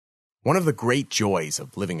One of the great joys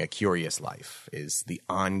of living a curious life is the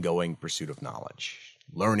ongoing pursuit of knowledge,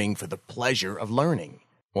 learning for the pleasure of learning.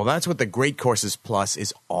 Well, that's what the Great Courses Plus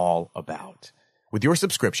is all about. With your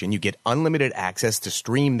subscription, you get unlimited access to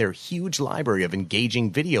stream their huge library of engaging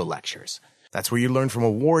video lectures. That's where you learn from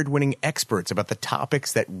award-winning experts about the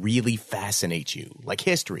topics that really fascinate you, like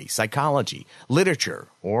history, psychology, literature,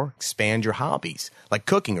 or expand your hobbies, like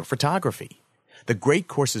cooking or photography. The Great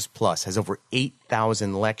Courses Plus has over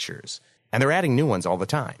 8,000 lectures, and they're adding new ones all the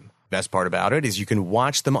time. Best part about it is you can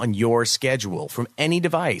watch them on your schedule from any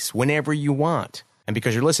device whenever you want. And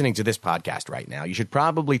because you're listening to this podcast right now, you should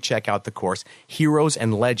probably check out the course Heroes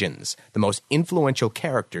and Legends, the most influential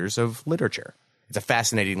characters of literature. It's a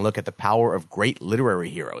fascinating look at the power of great literary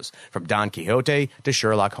heroes, from Don Quixote to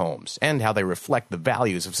Sherlock Holmes, and how they reflect the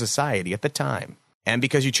values of society at the time. And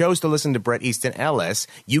because you chose to listen to Bret, Easton, Ellis,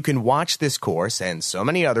 you can watch this course and so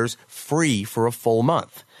many others free for a full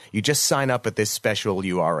month. You just sign up at this special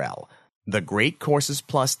URL,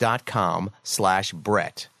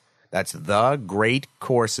 thegreatcoursesplus.com/Bret. That's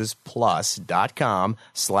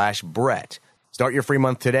thegreatcoursesplus.com/Bret. Start your free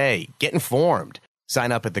month today. Get informed.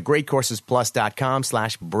 Sign up at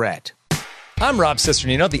thegreatcoursesplus.com/Bret. I'm Rob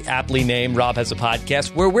Cisternino, the aptly named Rob Has a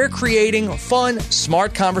Podcast, where we're creating fun,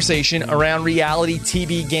 smart conversation around reality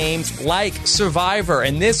TV games like Survivor.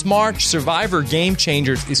 And this March, Survivor Game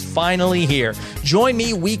Changers is finally here. Join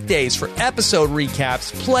me weekdays for episode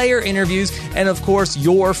recaps, player interviews, and of course,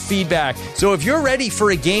 your feedback. So if you're ready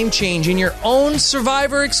for a game change in your own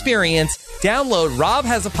Survivor experience, download Rob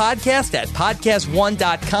Has a Podcast at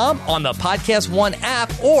podcastone.com on the Podcast One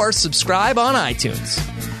app or subscribe on iTunes.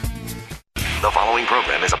 The following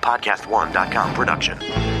program is a PodcastOne.com production.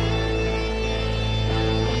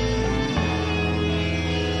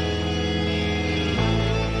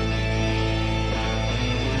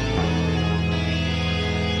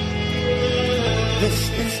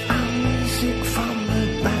 This is our music from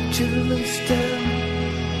the bachelor's den.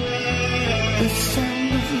 The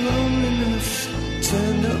sound of loneliness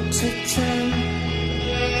turned up to 10.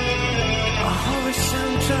 A horror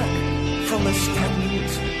soundtrack from a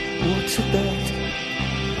stagnant waterbed,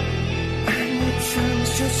 and it sounds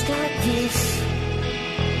just like this.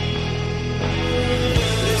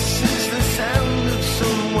 This is the sound of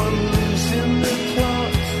someone losing the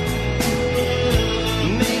plot,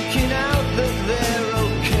 making out that they're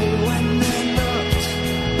okay when they're not.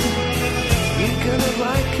 You're gonna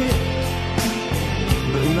like it,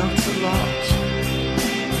 but not a lot.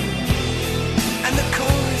 And the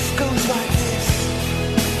chorus goes like this.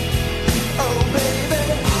 Oh baby,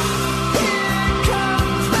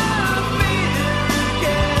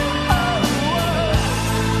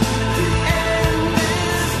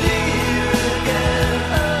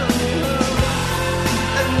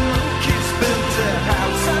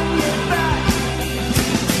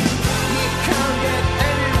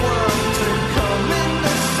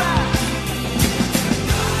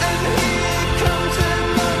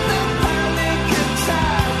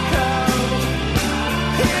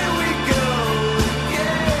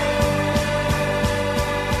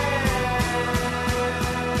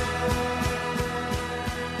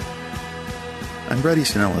 I'm Bret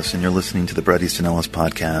Easton Ellis, and you're listening to the Bret Easton Ellis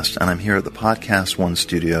Podcast, and I'm here at the Podcast One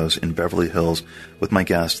Studios in Beverly Hills with my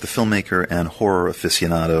guest, the filmmaker and horror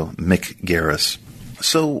aficionado, Mick Garris.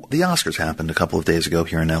 So, the Oscars happened a couple of days ago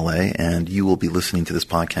here in LA, and you will be listening to this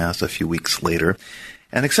podcast a few weeks later.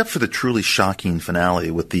 And except for the truly shocking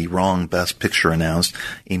finale with the wrong Best Picture announced,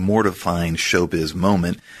 a mortifying showbiz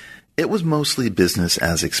moment, it was mostly business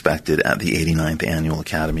as expected at the 89th Annual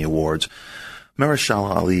Academy Awards.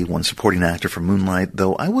 Mahershala Ali won Supporting Actor for Moonlight,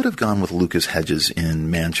 though I would have gone with Lucas Hedges in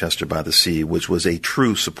Manchester by the Sea, which was a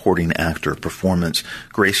true supporting actor performance,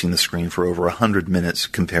 gracing the screen for over 100 minutes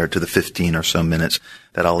compared to the 15 or so minutes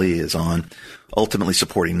that Ali is on, ultimately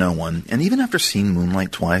supporting no one. And even after seeing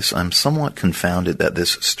Moonlight twice, I'm somewhat confounded that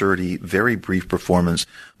this sturdy, very brief performance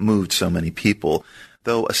moved so many people,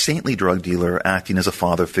 though a saintly drug dealer acting as a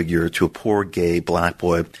father figure to a poor gay black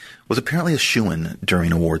boy was apparently a shoo-in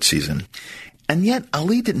during award season. And yet,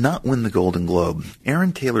 Ali did not win the Golden Globe.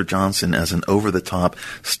 Aaron Taylor Johnson as an over-the-top,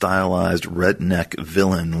 stylized redneck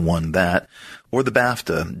villain won that, or the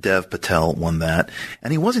BAFTA, Dev Patel won that,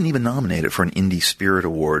 and he wasn't even nominated for an Indie Spirit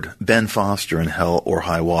Award. Ben Foster in Hell or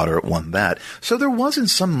High Water won that. So there was in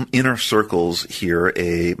some inner circles here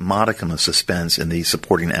a modicum of suspense in the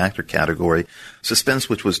supporting actor category, suspense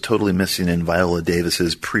which was totally missing in Viola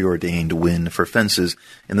Davis's preordained win for Fences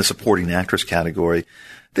in the supporting actress category.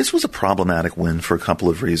 This was a problematic win for a couple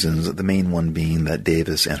of reasons, the main one being that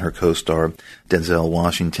Davis and her co-star Denzel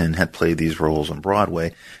Washington had played these roles on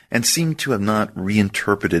Broadway and seemed to have not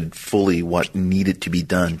reinterpreted fully what needed to be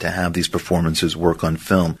done to have these performances work on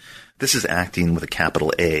film. This is acting with a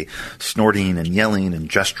capital A, snorting and yelling and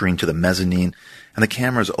gesturing to the mezzanine, and the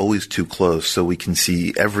camera is always too close so we can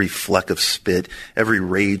see every fleck of spit, every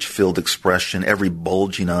rage-filled expression, every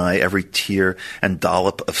bulging eye, every tear and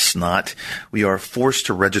dollop of snot. We are forced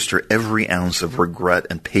to register every ounce of regret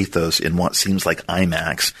and pathos in what seems like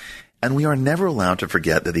IMAX, and we are never allowed to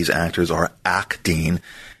forget that these actors are acting.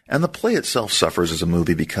 And the play itself suffers as a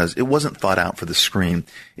movie because it wasn't thought out for the screen.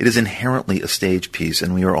 It is inherently a stage piece,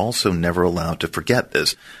 and we are also never allowed to forget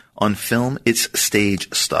this. On film, it's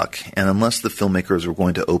stage stuck, and unless the filmmakers were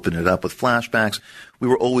going to open it up with flashbacks, we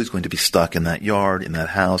were always going to be stuck in that yard, in that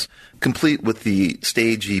house, complete with the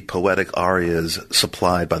stagey, poetic arias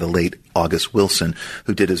supplied by the late August Wilson,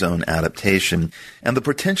 who did his own adaptation, and the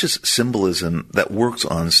pretentious symbolism that works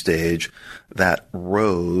on stage, that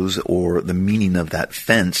rose, or the meaning of that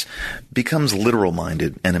fence, becomes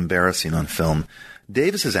literal-minded and embarrassing on film.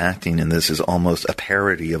 Davis's acting in this is almost a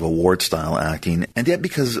parody of award-style acting, and yet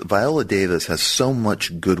because Viola Davis has so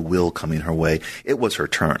much goodwill coming her way, it was her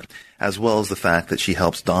turn, as well as the fact that she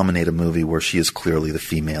helps dominate a movie where she is clearly the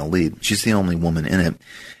female lead. She's the only woman in it,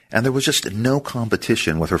 and there was just no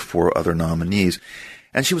competition with her 4 other nominees,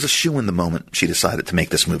 and she was a shoo-in the moment she decided to make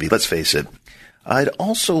this movie, let's face it. I'd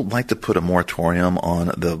also like to put a moratorium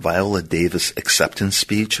on the Viola Davis acceptance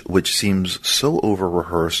speech, which seems so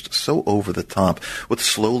over-rehearsed, so over the top, with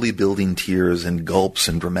slowly building tears and gulps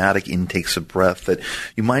and dramatic intakes of breath that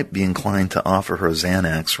you might be inclined to offer her a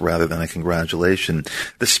Xanax rather than a congratulation.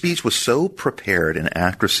 The speech was so prepared and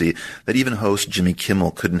accuracy that even host Jimmy Kimmel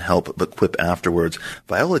couldn't help but quip afterwards,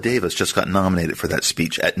 Viola Davis just got nominated for that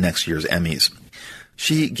speech at next year's Emmys.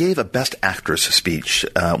 She gave a Best Actress speech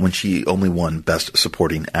when she only won Best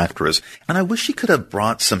Supporting Actress, and I wish she could have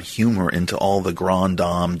brought some humor into all the grand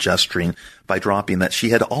dame gesturing by dropping that she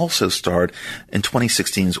had also starred in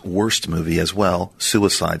 2016's worst movie as well,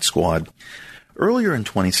 Suicide Squad. Earlier in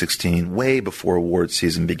 2016, way before award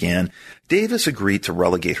season began, Davis agreed to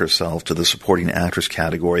relegate herself to the Supporting Actress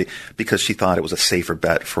category because she thought it was a safer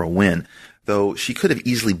bet for a win, though she could have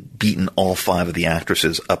easily beaten all 5 of the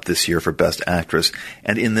actresses up this year for Best Actress,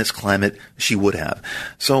 and in this climate, she would have.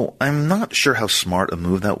 So I'm not sure how smart a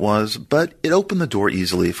move that was, but it opened the door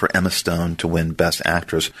easily for Emma Stone to win Best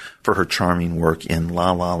Actress for her charming work in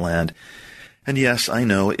La La Land. And yes, I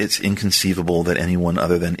know it's inconceivable that anyone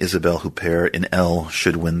other than Isabelle Huppert in Elle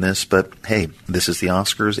should win this, but hey, this is the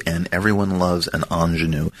Oscars and everyone loves an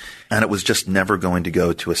ingenue. And it was just never going to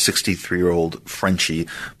go to a 63-year-old Frenchie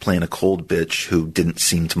playing a cold bitch who didn't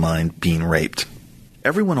seem to mind being raped.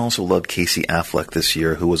 Everyone also loved Casey Affleck this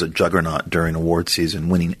year, who was a juggernaut during award season,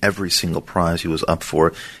 winning every single prize he was up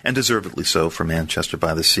for, and deservedly so for Manchester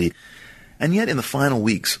by the Sea. And yet in the final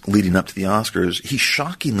weeks leading up to the Oscars, he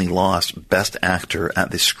shockingly lost Best Actor at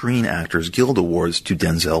the Screen Actors Guild Awards to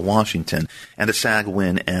Denzel Washington, and a SAG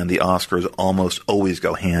win and the Oscars almost always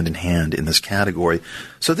go hand in hand in this category.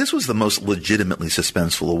 So this was the most legitimately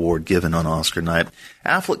suspenseful award given on Oscar night.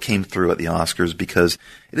 Affleck came through at the Oscars because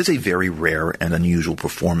it is a very rare and unusual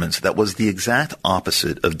performance that was the exact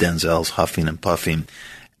opposite of Denzel's huffing and puffing.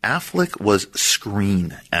 Affleck was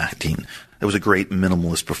screen acting. It was a great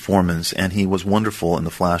minimalist performance, and he was wonderful in the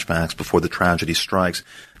flashbacks before the tragedy strikes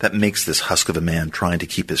that makes this husk of a man trying to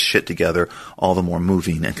keep his shit together all the more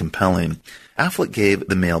moving and compelling. Affleck gave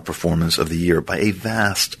the male performance of the year by a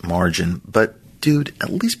vast margin, but dude, at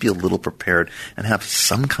least be a little prepared and have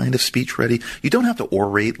some kind of speech ready. You don't have to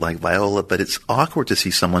orate like Viola, but it's awkward to see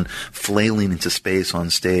someone flailing into space on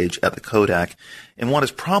stage at the Kodak in what is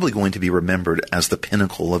probably going to be remembered as the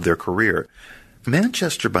pinnacle of their career.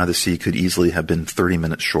 Manchester by the Sea could easily have been 30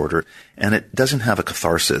 minutes shorter, and it doesn't have a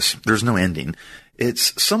catharsis. There's no ending.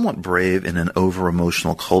 It's somewhat brave in an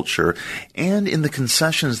over-emotional culture, and in the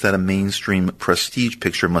concessions that a mainstream prestige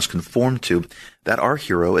picture must conform to, that our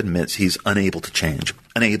hero admits he's unable to change,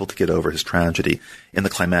 unable to get over his tragedy in the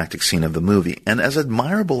climactic scene of the movie. And as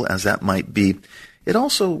admirable as that might be, it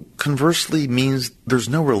also conversely means there's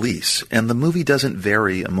no release, and the movie doesn't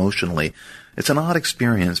vary emotionally. It's an odd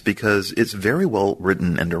experience because it's very well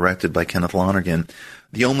written and directed by Kenneth Lonergan,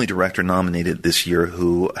 the only director nominated this year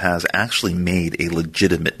who has actually made a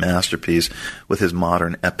legitimate masterpiece with his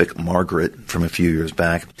modern epic Margaret from a few years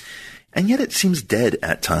back. And yet it seems dead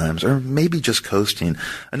at times, or maybe just coasting.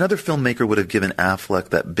 Another filmmaker would have given Affleck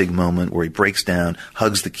that big moment where he breaks down,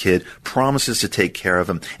 hugs the kid, promises to take care of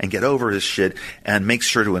him and get over his shit, and makes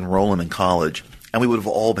sure to enroll him in college. And we would have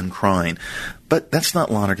all been crying. But that's not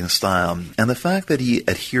Lonergan's style, and the fact that he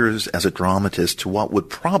adheres as a dramatist to what would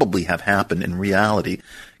probably have happened in reality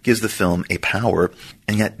gives the film a power,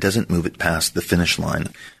 and yet doesn't move it past the finish line.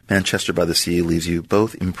 Manchester by the Sea leaves you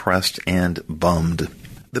both impressed and bummed.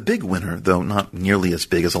 The big winner, though not nearly as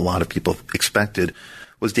big as a lot of people expected,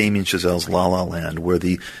 was Damien Chazelle's La La Land, where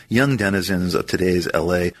the young denizens of today's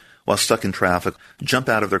L.A., while stuck in traffic, jump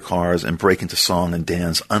out of their cars and break into song and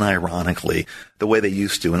dance unironically, the way they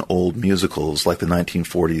used to in old musicals like the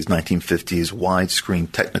 1940s, 1950s widescreen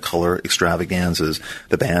Technicolor extravaganzas,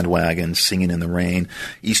 The Bandwagon, Singing in the Rain,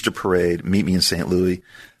 Easter Parade, Meet Me in St. Louis,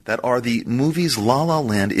 that are the movies La La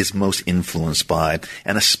Land is most influenced by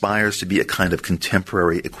and aspires to be a kind of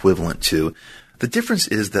contemporary equivalent to. The difference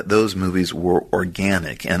is that those movies were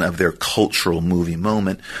organic and of their cultural movie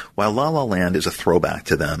moment, while La La Land is a throwback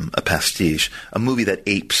to them, a pastiche, a movie that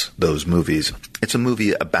apes those movies. It's a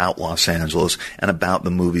movie about Los Angeles and about the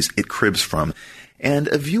movies it cribs from. And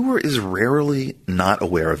a viewer is rarely not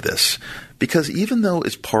aware of this, because even though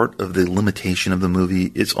it's part of the limitation of the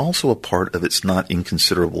movie, it's also a part of its not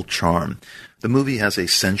inconsiderable charm. The movie has a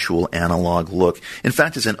sensual analog look. In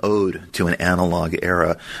fact, it's an ode to an analog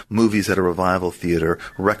era. Movies at a revival theater,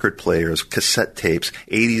 record players, cassette tapes,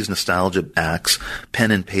 80s nostalgia acts,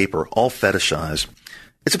 pen and paper, all fetishized.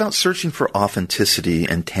 It's about searching for authenticity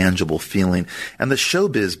and tangible feeling, and the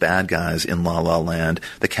showbiz bad guys in La La Land,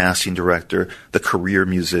 the casting director, the career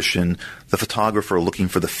musician, the photographer looking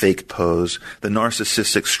for the fake pose, the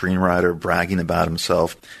narcissistic screenwriter bragging about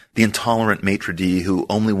himself, the intolerant maitre d' who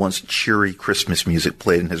only wants cheery Christmas music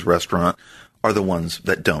played in his restaurant, are the ones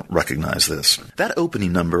that don't recognize this. That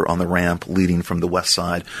opening number on the ramp leading from the west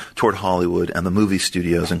side toward Hollywood and the movie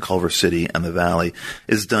studios in Culver City and the Valley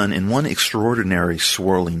is done in one extraordinary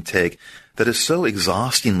swirling take that is so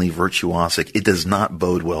exhaustingly virtuosic it does not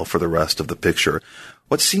bode well for the rest of the picture.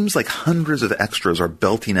 What seems like hundreds of extras are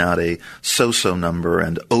belting out a so-so number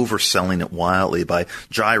and overselling it wildly by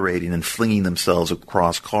gyrating and flinging themselves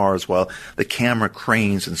across cars while the camera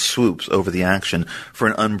cranes and swoops over the action for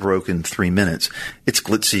an unbroken 3 minutes. It's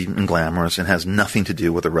glitzy and glamorous and has nothing to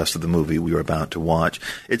do with the rest of the movie we are about to watch.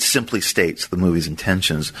 It simply states the movie's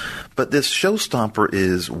intentions. But this showstopper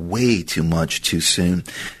is way too much too soon,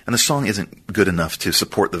 and the song isn't good enough to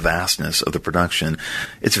support the vastness of the production.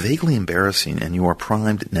 It's vaguely embarrassing, and you are primed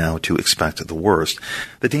now to expect the worst.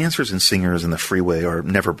 The dancers and singers in the freeway are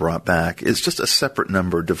never brought back. It's just a separate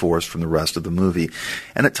number divorced from the rest of the movie.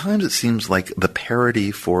 And at times it seems like the parody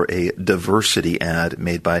for a diversity ad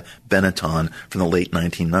made by Benetton from the late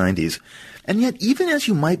 1990s. And yet, even as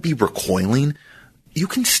you might be recoiling, you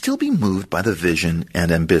can still be moved by the vision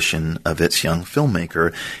and ambition of its young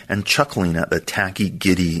filmmaker and chuckling at the tacky,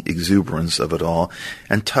 giddy exuberance of it all,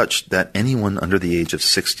 and touched that anyone under the age of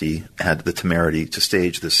 60 had the temerity to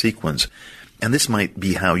stage this sequence. And this might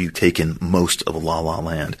be how you take in most of La La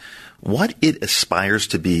Land. What it aspires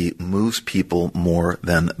to be moves people more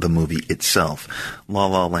than the movie itself. La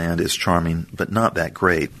La Land is charming, but not that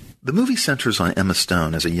great. The movie centers on Emma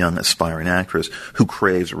Stone as a young aspiring actress who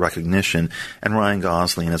craves recognition, and Ryan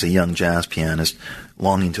Gosling as a young jazz pianist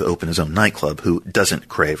longing to open his own nightclub who doesn't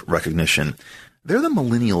crave recognition. They're the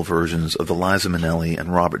millennial versions of the Liza Minnelli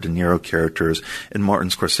and Robert De Niro characters in Martin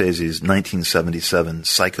Scorsese's 1977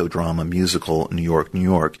 psychodrama musical New York, New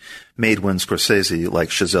York, made when Scorsese, like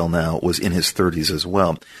Chazelle now, was in his 30s as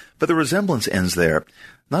well. But the resemblance ends there.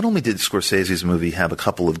 Not only did Scorsese's movie have a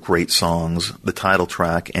couple of great songs, the title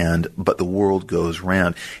track and But the World Goes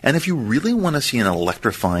Round, and if you really want to see an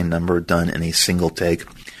electrifying number done in a single take,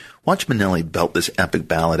 watch Minnelli belt this epic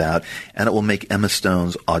ballad out, and it will make Emma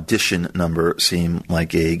Stone's audition number seem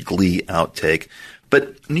like a Glee outtake.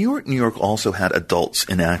 But New York, New York also had adults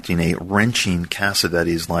enacting a wrenching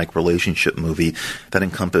Cassavetes-like relationship movie that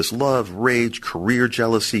encompassed love, rage, career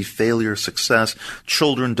jealousy, failure, success,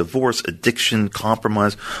 children, divorce, addiction,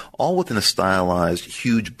 compromise, all within a stylized,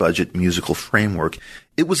 huge-budget musical framework.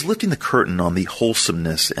 It was lifting the curtain on the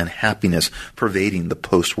wholesomeness and happiness pervading the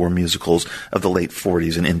post-war musicals of the late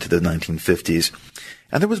 40s and into the 1950s.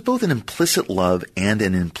 And there was both an implicit love and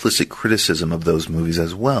an implicit criticism of those movies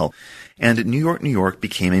as well. And New York, New York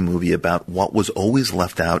became a movie about what was always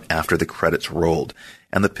left out after the credits rolled.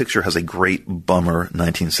 And the picture has a great bummer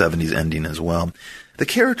 1970s ending as well. The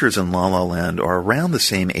characters in La La Land are around the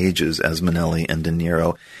same ages as Minnelli and De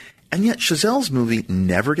Niro. And yet Chazelle's movie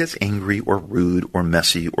never gets angry or rude or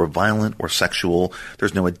messy or violent or sexual.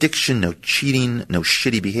 There's no addiction, no cheating, no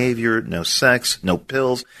shitty behavior, no sex, no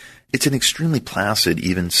pills. It's an extremely placid,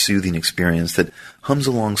 even soothing experience that hums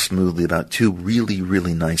along smoothly about two really,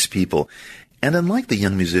 really nice people. And unlike the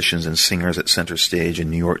young musicians and singers at center stage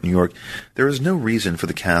in New York, there is no reason for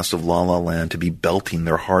the cast of La La Land to be belting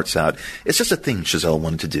their hearts out. It's just a thing Chazelle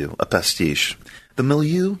wanted to do, a pastiche. The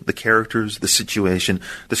milieu, the characters, the situation,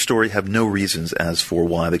 the story have no reasons as for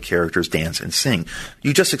why the characters dance and sing.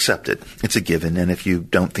 You just accept it. It's a given, and if you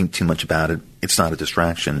don't think too much about it, it's not a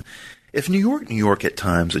distraction. If New York at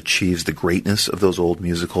times achieves the greatness of those old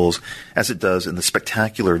musicals, as it does in the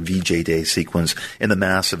spectacular VJ Day sequence in the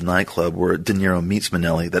massive nightclub where De Niro meets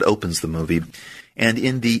Minnelli that opens the movie, and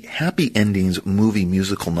in the Happy Endings movie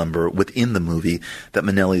musical number within the movie that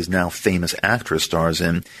Minnelli's now famous actress stars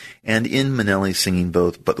in, and in Minnelli singing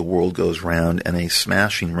both But the World Goes Round and a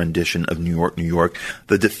smashing rendition of New York,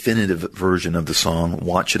 the definitive version of the song,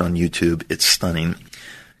 watch it on YouTube, it's stunning.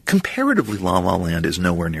 Comparatively, La La Land is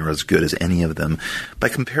nowhere near as good as any of them. By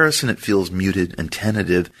comparison, it feels muted and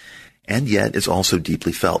tentative, and yet is also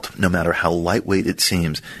deeply felt, no matter how lightweight it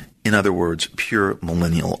seems. In other words, pure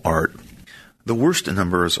millennial art. The worst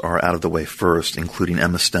numbers are out of the way first, including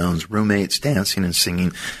Emma Stone's roommates dancing and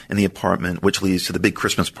singing in the apartment, which leads to the big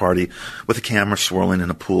Christmas party with a camera swirling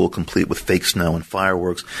in a pool complete with fake snow and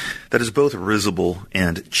fireworks that is both risible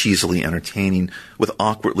and cheesily entertaining, with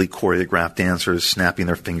awkwardly choreographed dancers snapping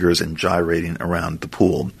their fingers and gyrating around the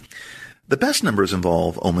pool. The best numbers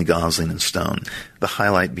involve only Gosling and Stone, the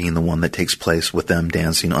highlight being the one that takes place with them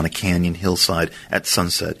dancing on a canyon hillside at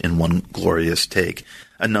sunset in one glorious take,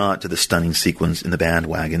 a nod to the stunning sequence in the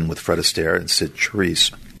bandwagon with Fred Astaire and Sid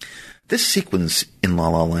Charisse. This sequence in La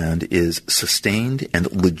La Land is sustained and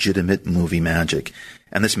legitimate movie magic,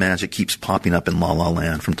 and this magic keeps popping up in La La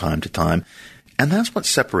Land from time to time, and that's what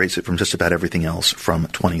separates it from just about everything else from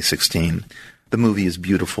 2016. The movie is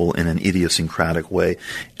beautiful in an idiosyncratic way,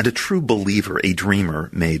 and a true believer, a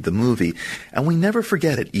dreamer, made the movie, and we never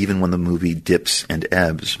forget it even when the movie dips and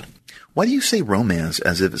ebbs. Why do you say romance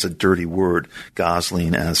as if it's a dirty word?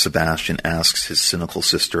 Gosling as Sebastian asks his cynical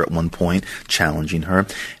sister at one point, challenging her,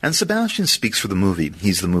 and Sebastian speaks for the movie.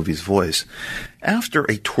 He's the movie's voice. After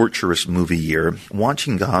a torturous movie year,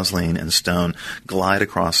 watching Gosling and Stone glide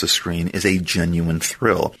across the screen is a genuine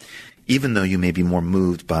thrill, even though you may be more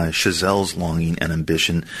moved by Chazelle's longing and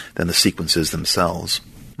ambition than the sequences themselves.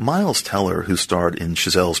 Miles Teller, who starred in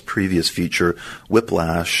Chazelle's previous feature,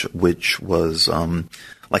 Whiplash, which was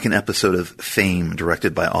like an episode of Fame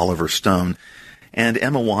directed by Oliver Stone, and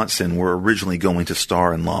Emma Watson were originally going to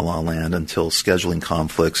star in La La Land until scheduling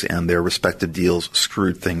conflicts and their respective deals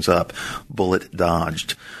screwed things up. Bullet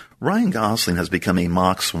dodged. Ryan Gosling has become a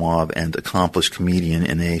mock suave and accomplished comedian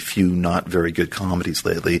in a few not very good comedies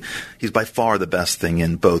lately. He's by far the best thing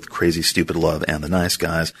in both Crazy Stupid Love and The Nice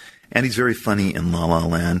Guys, and he's very funny in La La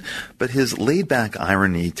Land, but his laid-back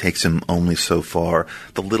irony takes him only so far.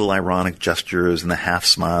 The little ironic gestures and the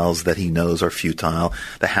half-smiles that he knows are futile,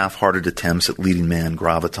 the half-hearted attempts at leading man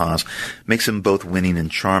gravitas, makes him both winning and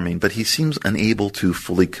charming, but he seems unable to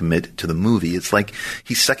fully commit to the movie. It's like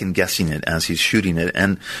he's second-guessing it as he's shooting it,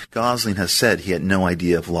 and Gosling has said he had no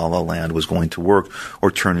idea if La La Land was going to work or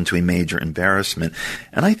turn into a major embarrassment,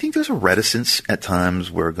 and I think there's a reticence at times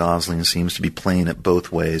where Gosling seems to be playing it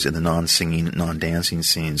both ways in the non-singing, non-dancing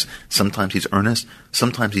scenes. Sometimes he's earnest,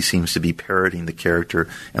 sometimes he seems to be parodying the character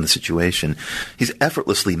and the situation. He's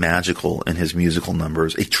effortlessly magical in his musical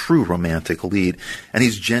numbers, a true romantic lead, and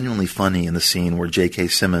he's genuinely funny in the scene where J.K.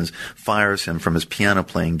 Simmons fires him from his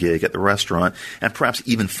piano-playing gig at the restaurant, and perhaps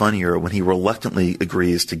even funnier when he reluctantly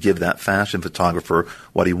agrees to give that fashion photographer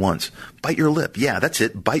what he wants. Bite your lip. Yeah, that's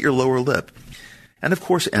it. Bite your lower lip. And of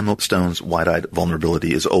course, Emma Stone's wide-eyed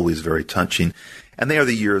vulnerability is always very touching, and they are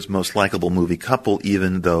the year's most likable movie couple,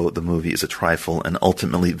 even though the movie is a trifle and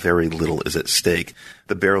ultimately very little is at stake.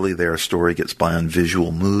 The barely there story gets by on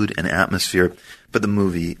visual mood and atmosphere, but the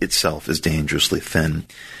movie itself is dangerously thin.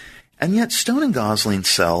 And yet Stone and Gosling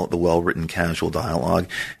sell the well-written casual dialogue,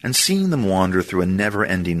 and seeing them wander through a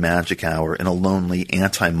never-ending magic hour in a lonely,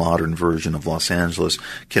 anti-modern version of Los Angeles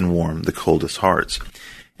can warm the coldest hearts.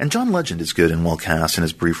 And John Legend is good and well cast in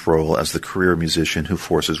his brief role as the career musician who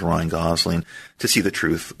forces Ryan Gosling to see the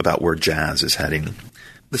truth about where jazz is heading.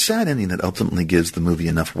 The sad ending that ultimately gives the movie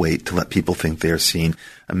enough weight to let people think they are seeing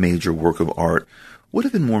a major work of art would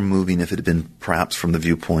have been more moving if it had been perhaps from the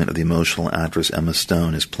viewpoint of the emotional actress Emma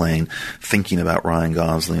Stone is playing, thinking about Ryan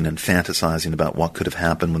Gosling and fantasizing about what could have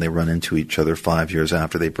happened when they run into each other 5 years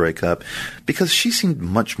after they break up, because she seemed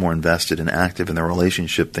much more invested and active in their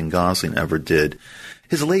relationship than Gosling ever did.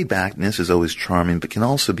 His laid-backness is always charming, but can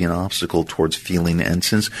also be an obstacle towards feeling, and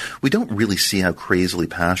since we don't really see how crazily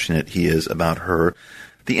passionate he is about her,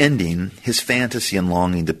 the ending, his fantasy and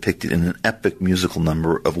longing depicted in an epic musical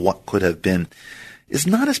number of what could have been, is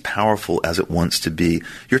not as powerful as it wants to be.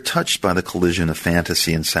 You're touched by the collision of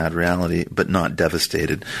fantasy and sad reality, but not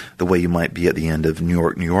devastated, the way you might be at the end of New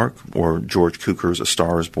York, New York, or George Cukor's A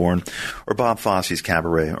Star is Born, or Bob Fosse's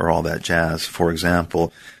Cabaret, or All That Jazz, for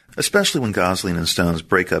example. Especially when Gosling and Stone's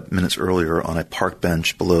breakup minutes earlier on a park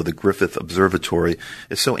bench below the Griffith Observatory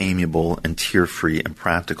is so amiable and tear-free and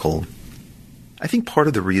practical. I think part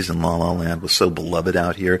of the reason La La Land was so beloved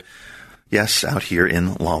out here, yes, out here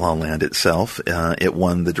in La La Land itself. It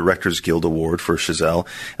won the Directors Guild Award for Chazelle,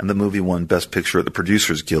 and the movie won Best Picture at the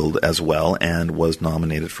Producers Guild as well, and was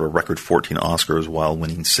nominated for a record 14 Oscars while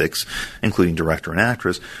winning 6, including Director and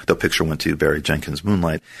Actress, though picture went to Barry Jenkins'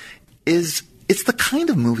 Moonlight. It's the kind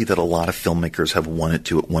of movie that a lot of filmmakers have wanted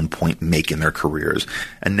to at one point make in their careers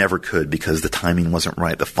and never could because the timing wasn't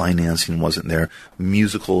right, the financing wasn't there.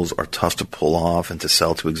 Musicals are tough to pull off and to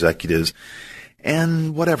sell to executives,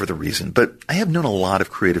 and whatever the reason. But I have known a lot of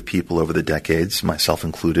creative people over the decades, myself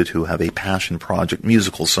included, who have a passion project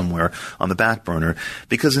musical somewhere on the back burner,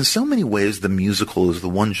 because in so many ways the musical is the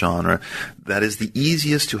one genre that is the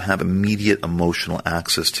easiest to have immediate emotional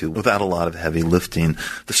access to without a lot of heavy lifting.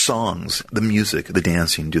 The songs, the music, the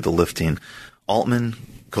dancing do the lifting. Altman,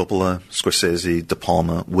 Coppola, Scorsese, De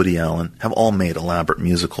Palma, Woody Allen have all made elaborate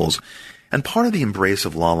musicals. And part of the embrace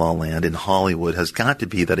of La La Land in Hollywood has got to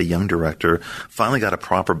be that a young director finally got a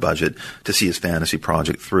proper budget to see his fantasy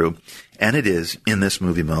project through. And it is, in this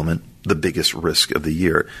movie moment, the biggest risk of the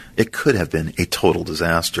year. It could have been a total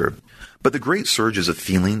disaster. But the great surges of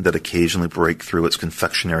feeling that occasionally break through its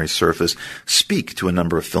confectionery surface speak to a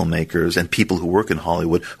number of filmmakers and people who work in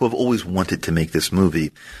Hollywood who have always wanted to make this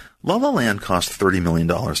movie. La La Land cost $30 million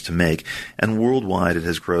to make, and worldwide it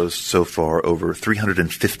has grossed so far over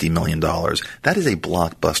 $350 million. That is a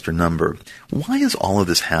blockbuster number. Why is all of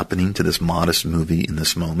this happening to this modest movie in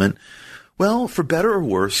this moment? Well, for better or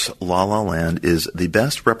worse, La La Land is the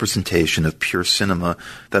best representation of pure cinema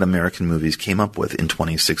that American movies came up with in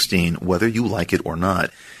 2016, whether you like it or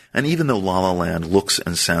not. And even though La La Land looks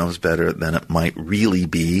and sounds better than it might really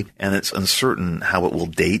be, and it's uncertain how it will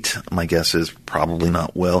date, my guess is probably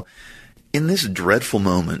not well, in this dreadful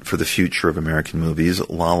moment for the future of American movies,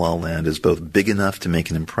 La La Land is both big enough to make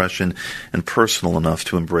an impression and personal enough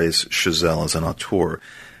to embrace Chazelle as an auteur.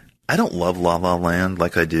 I don't love La La Land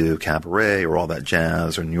like I do Cabaret or All That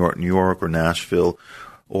Jazz or New York, New York or Nashville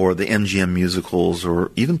or the MGM musicals, or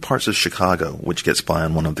even parts of Chicago, which gets by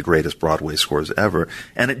on one of the greatest Broadway scores ever,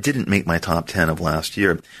 and it didn't make my top 10 of last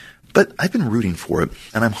year. But I've been rooting for it,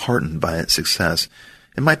 and I'm heartened by its success.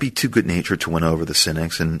 It might be too good-natured to win over the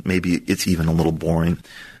cynics, and maybe it's even a little boring,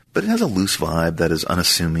 but it has a loose vibe that is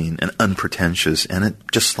unassuming and unpretentious, and it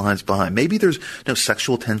just slides by. Maybe there's no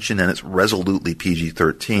sexual tension, and it's resolutely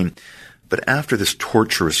PG-13, but after this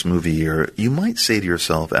torturous movie year, you might say to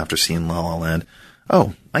yourself after seeing La La Land,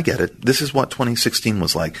 oh, I get it. This is what 2016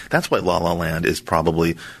 was like. That's why La La Land is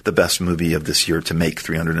probably the best movie of this year to make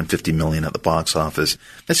 $350 million at the box office.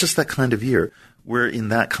 It's just that kind of year. We're in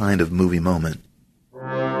that kind of movie moment.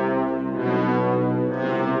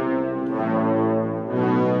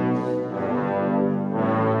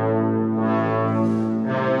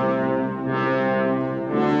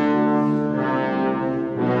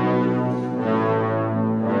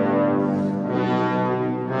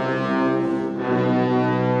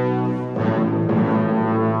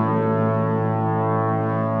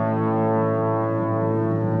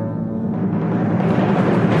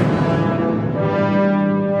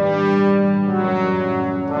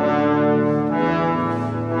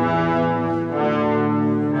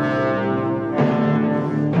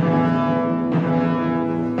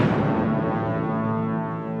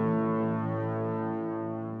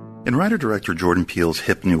 In writer-director Jordan Peele's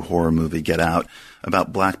hip new horror movie Get Out,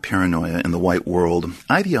 about black paranoia in the white world,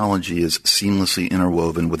 ideology is seamlessly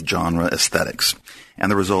interwoven with genre aesthetics.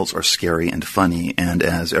 And the results are scary and funny, and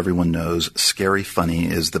as everyone knows, scary funny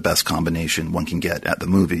is the best combination one can get at the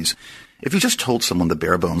movies. If you just told someone the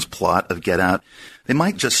bare-bones plot of Get Out, they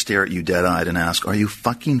might just stare at you dead-eyed and ask, are you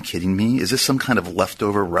fucking kidding me? Is this some kind of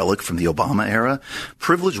leftover relic from the Obama era?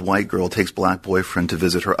 Privileged white girl takes black boyfriend to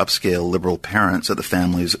visit her upscale liberal parents at the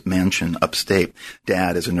family's mansion upstate.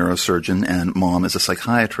 Dad is a neurosurgeon and mom is a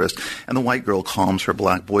psychiatrist, and the white girl calms her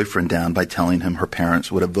black boyfriend down by telling him her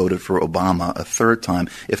parents would have voted for Obama a third time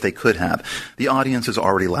if they could have. The audience is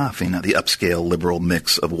already laughing at the upscale liberal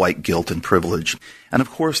mix of white guilt and privilege. And of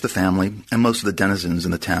course the family, and most of the denizens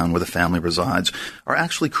in the town where the family resides, are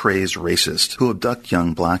actually crazed racists who abduct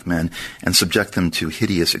young black men and subject them to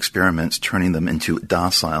hideous experiments, turning them into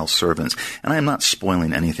docile servants. And I am not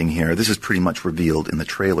spoiling anything here. This is pretty much revealed in the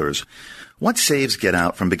trailers. What saves Get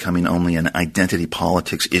Out from becoming only an identity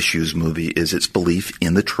politics issues movie is its belief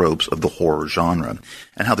in the tropes of the horror genre,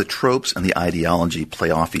 and how the tropes and the ideology play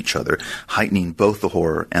off each other, heightening both the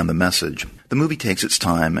horror and the message. The movie takes its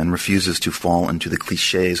time and refuses to fall into the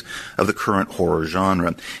cliches of the current horror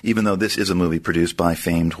genre, even though this is a movie produced by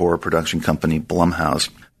famed horror production company Blumhouse.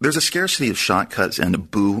 There's a scarcity of shot cuts and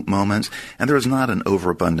boo moments, and there is not an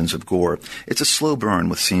overabundance of gore. It's a slow burn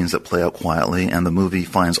with scenes that play out quietly, and the movie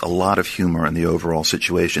finds a lot of humor in the overall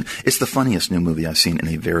situation. It's the funniest new movie I've seen in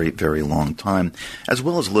a very, very long time, as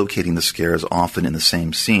well as locating the scares often in the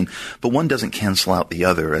same scene, but one doesn't cancel out the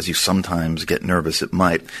other, as you sometimes get nervous it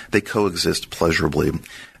might. They coexist pleasurably.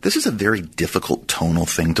 This is a very difficult tonal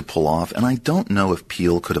thing to pull off, and I don't know if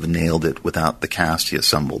Peele could have nailed it without the cast he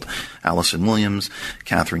assembled. Allison Williams,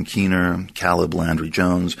 Catherine Keener, Caleb Landry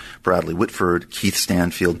Jones, Bradley Whitford, Keith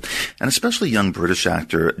Stanfield, and especially young British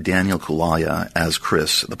actor Daniel Kaluuya as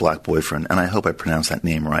Chris, the black boyfriend, and I hope I pronounced that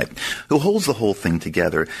name right, who holds the whole thing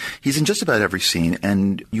together. He's in just about every scene,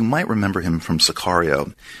 and you might remember him from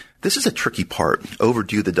Sicario. This is a tricky part.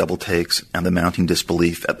 Overdue the double takes and the mounting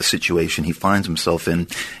disbelief at the situation he finds himself in,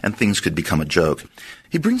 and things could become a joke.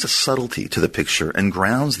 He brings a subtlety to the picture and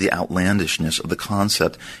grounds the outlandishness of the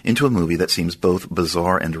concept into a movie that seems both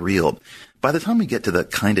bizarre and real. By the time we get to the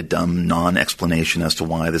kind of dumb non-explanation as to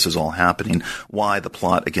why this is all happening, why the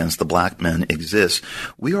plot against the black men exists,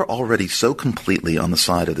 we are already so completely on the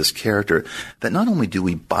side of this character that not only do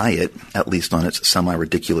we buy it, at least on its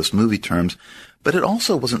semi-ridiculous movie terms, but it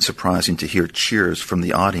also wasn't surprising to hear cheers from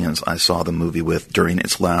the audience I saw the movie with during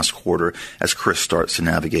its last quarter as Chris starts to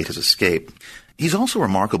navigate his escape. He's also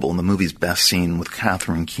remarkable in the movie's best scene with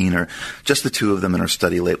Catherine Keener, just the two of them in her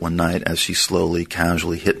study late one night as she slowly,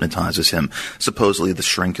 casually hypnotizes him. Supposedly the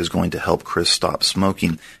shrink is going to help Chris stop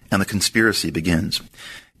smoking, and the conspiracy begins.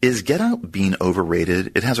 Is Get Out being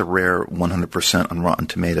overrated? It has a rare 100% on Rotten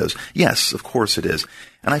Tomatoes. Yes, of course it is.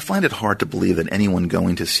 And I find it hard to believe that anyone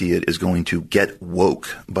going to see it is going to get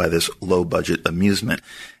woke by this low-budget amusement,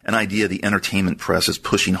 an idea the entertainment press is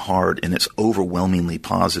pushing hard in its overwhelmingly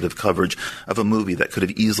positive coverage of a movie that could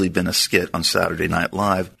have easily been a skit on Saturday Night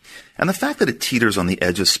Live. And the fact that it teeters on the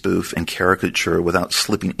edge of spoof and caricature without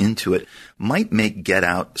slipping into it might make Get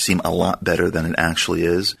Out seem a lot better than it actually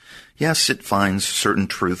is. Yes, it finds certain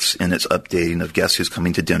truths in its updating of Guess Who's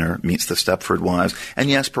Coming to Dinner meets the Stepford Wives, and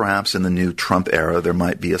yes, perhaps in the new Trump era there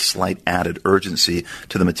might be a slight added urgency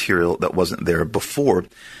to the material that wasn't there before.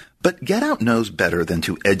 But Get Out knows better than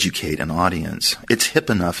to educate an audience. It's hip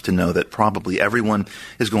enough to know that probably everyone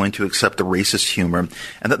is going to accept the racist humor,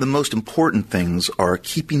 and that the most important things are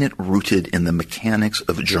keeping it rooted in the mechanics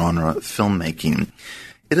of genre filmmaking.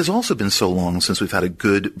 It has also been so long since we've had a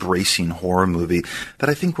good, bracing horror movie that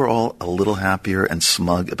I think we're all a little happier and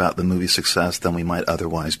smug about the movie's success than we might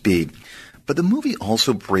otherwise be. But the movie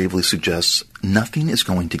also bravely suggests nothing is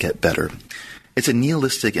going to get better. It's a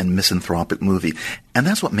nihilistic and misanthropic movie, and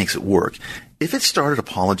that's what makes it work. If it started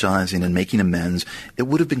apologizing and making amends, it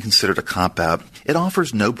would have been considered a cop-out. It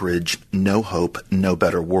offers no bridge, no hope, no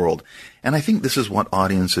better world. And I think this is what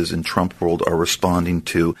audiences in Trump world are responding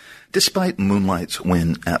to, despite Moonlight's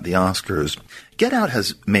win at the Oscars. Get Out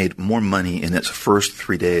has made more money in its first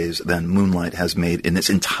 3 days than Moonlight has made in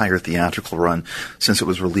its entire theatrical run since it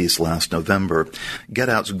was released last November. Get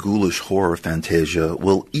Out's ghoulish horror fantasia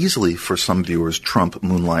will easily, for some viewers, trump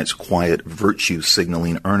Moonlight's quiet,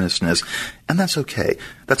 virtue-signaling earnestness, and that's okay.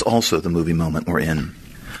 That's also the movie moment we're in.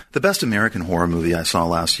 The best American horror movie I saw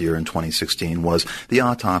last year in 2016 was The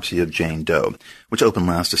Autopsy of Jane Doe, which opened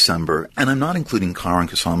last December. And I'm not including Karan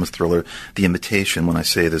Kusama's thriller, The Imitation, when I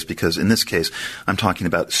say this, because in this case, I'm talking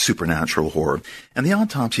about supernatural horror. And The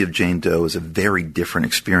Autopsy of Jane Doe is a very different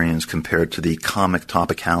experience compared to the comic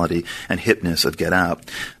topicality and hipness of Get Out.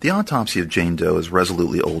 The Autopsy of Jane Doe is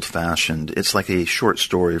resolutely old-fashioned. It's like a short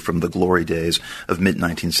story from the glory days of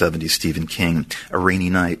mid-1970s Stephen King. A rainy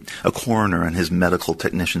night, a coroner and his medical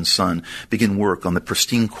technician son begin work on the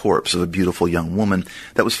pristine corpse of a beautiful young woman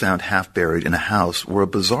that was found half buried in a house where a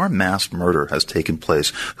bizarre mass murder has taken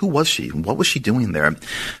place. Who was she? What was she doing there?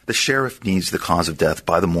 The sheriff needs the cause of death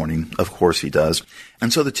by the morning. Of course he does.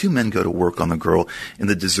 And so the two men go to work on the girl in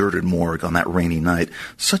the deserted morgue on that rainy night.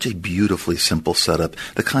 Such a beautifully simple setup,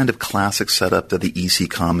 the kind of classic setup that the EC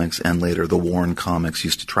comics and later the Warren comics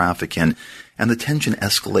used to traffic in. And the tension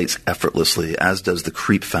escalates effortlessly, as does the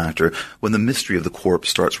creep factor, when the mystery of the corpse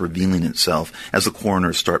starts revealing itself, as the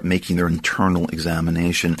coroners start making their internal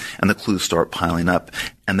examination, and the clues start piling up.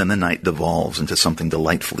 and then the night devolves into something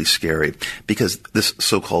delightfully scary, because this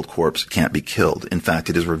so-called corpse can't be killed. In fact,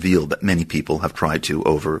 it is revealed that many people have tried to,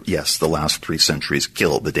 over, yes, the last 3 centuries,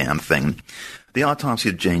 kill the damn thing. The autopsy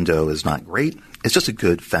of Jane Doe is not great. It's just a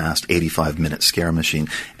good, fast, 85-minute scare machine,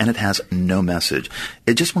 and it has no message.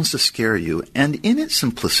 It just wants to scare you, and in its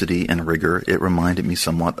simplicity and rigor, it reminded me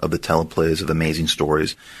somewhat of the teleplays of Amazing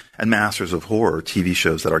Stories and Masters of Horror, TV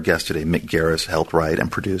shows that our guest today, Mick Garris, helped write and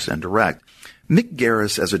produce and direct. Mick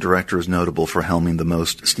Garris, as a director, is notable for helming the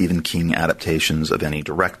most Stephen King adaptations of any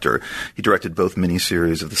director. He directed both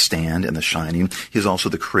miniseries of The Stand and The Shining. He is also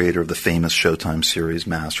the creator of the famous Showtime series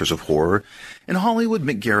Masters of Horror. In Hollywood,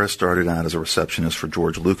 Mick Garris started out as a receptionist for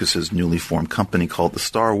George Lucas's newly formed company called the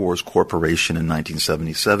Star Wars Corporation in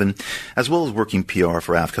 1977, as well as working PR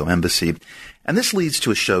for AFCO Embassy. And this leads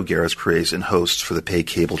to a show Garris creates and hosts for the pay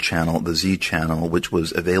cable channel, the Z Channel, which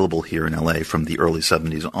was available here in LA from the early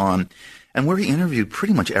 70s on, and where he interviewed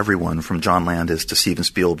pretty much everyone from John Landis to Steven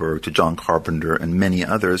Spielberg to John Carpenter and many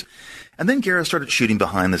others. And then Garris started shooting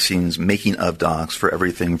behind-the-scenes making-of docs for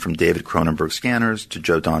everything from David Cronenberg's Scanners to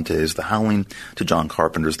Joe Dante's The Howling to John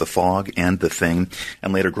Carpenter's The Fog and The Thing,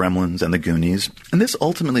 and later Gremlins and The Goonies. And this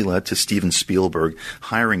ultimately led to Steven Spielberg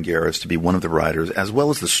hiring Garris to be one of the writers as well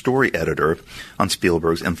as the story editor on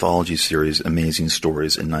Spielberg's anthology series Amazing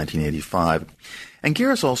Stories in 1985. And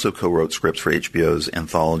Garris also co-wrote scripts for HBO's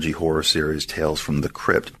anthology horror series Tales from the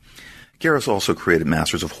Crypt. Garris also created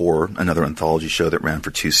Masters of Horror, another anthology show that ran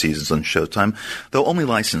for 2 seasons on Showtime, though only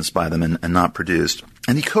licensed by them and not produced.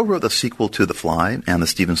 And he co-wrote the sequel to The Fly and the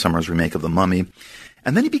Stephen Sommers remake of The Mummy.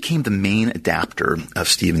 And then he became the main adapter of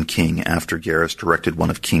Stephen King after Garris directed one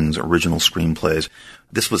of King's original screenplays.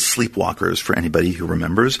 This was Sleepwalkers, for anybody who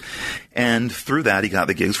remembers. And through that, he got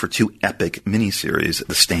the gigs for 2 epic miniseries,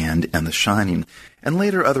 The Stand and The Shining, and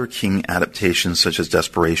later other King adaptations such as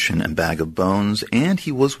Desperation and Bag of Bones, and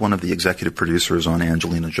he was one of the executive producers on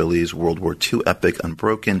Angelina Jolie's World War II epic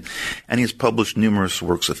Unbroken, and he has published numerous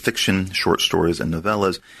works of fiction, short stories, and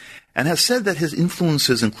novellas, and has said that his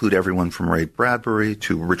influences include everyone from Ray Bradbury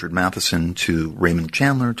to Richard Matheson to Raymond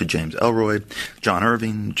Chandler to James Ellroy, John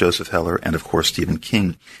Irving, Joseph Heller, and of course Stephen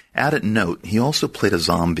King. Added note, he also played a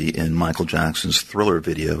zombie in Michael Jackson's Thriller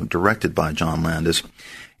video directed by John Landis.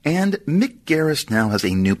 And Mick Garris now has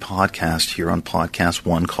a new podcast here on Podcast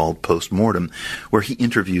One called Postmortem, where he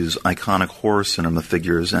interviews iconic horror cinema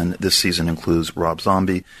figures, and this season includes Rob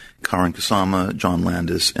Zombie, Karen Kusama, John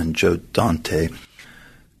Landis, and Joe Dante.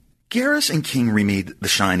 Garris and King remade The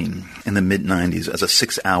Shining in the mid-90s as a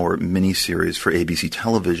 6-hour miniseries for ABC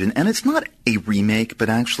television, and it's not a remake, but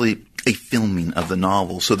actually a filming of the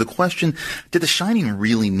novel. So the question, did The Shining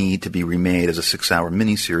really need to be remade as a 6-hour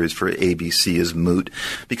miniseries for ABC is moot,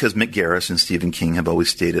 because Mick Garris and Stephen King have always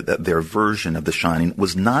stated that their version of The Shining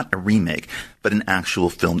was not a remake, but an actual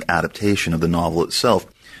filmed adaptation of the novel itself.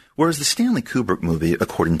 Whereas the Stanley Kubrick movie,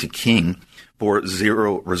 according to King, bore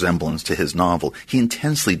zero resemblance to his novel. He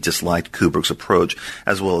intensely disliked Kubrick's approach,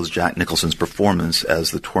 as well as Jack Nicholson's performance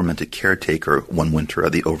as the tormented caretaker one winter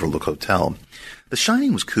at the Overlook Hotel. The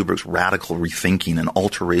Shining was Kubrick's radical rethinking and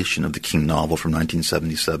alteration of the King novel from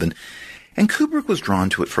 1977, and Kubrick was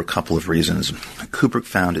drawn to it for a couple of reasons. Kubrick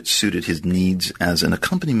found it suited his needs as an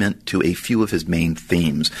accompaniment to a few of his main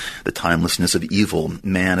themes, the timelessness of evil,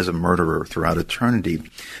 man as a murderer throughout eternity.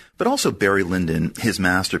 But also Barry Lyndon, his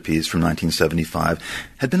masterpiece from 1975,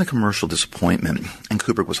 had been a commercial disappointment, and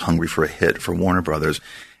Kubrick was hungry for a hit for Warner Brothers,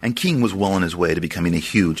 and King was well on his way to becoming a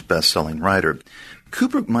huge best-selling writer.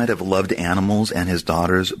 Kubrick might have loved animals and his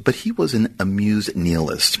daughters, but he was an amused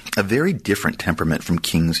nihilist, a very different temperament from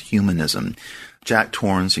King's humanism. Jack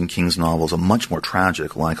Torrance in King's novels a much more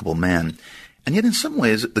tragic, likable man. And yet in some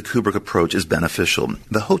ways, the Kubrick approach is beneficial.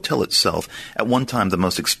 The hotel itself, at one time the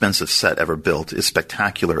most expensive set ever built, is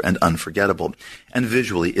spectacular and unforgettable, and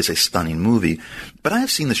visually is a stunning movie. But I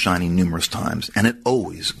have seen The Shining numerous times, and it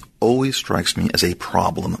always strikes me as a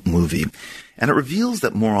problem movie. And it reveals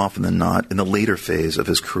that more often than not, in the later phase of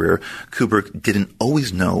his career, Kubrick didn't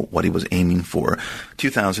always know what he was aiming for.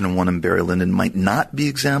 2001 and Barry Lyndon might not be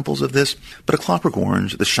examples of this, but A Clockwork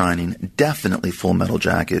Orange, The Shining, definitely Full Metal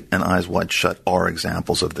Jacket, and Eyes Wide Shut are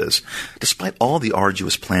examples of this. Despite all the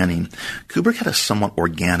arduous planning, Kubrick had a somewhat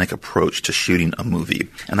organic approach to shooting a movie,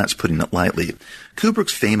 and that's putting it lightly.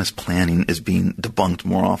 Kubrick's famous planning is being debunked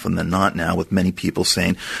more often than not now, with many people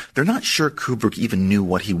saying they're not sure Kubrick even knew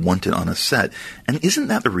what he wanted on a set. And isn't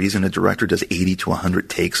that the reason a director does 80 to 100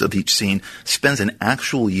 takes of each scene, spends an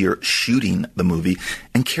actual year shooting the movie,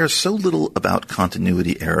 and cares so little about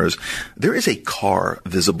continuity errors? There is a car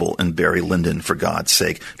visible in Barry Lyndon, for God's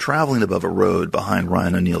sake, traveling above a road behind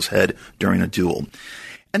Ryan O'Neal's head during a duel.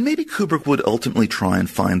 And maybe Kubrick would ultimately try and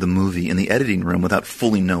find the movie in the editing room without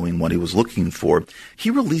fully knowing what he was looking for. He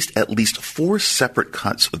released at least 4 separate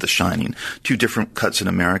cuts of The Shining, 2 different cuts in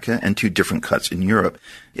America and 2 different cuts in Europe.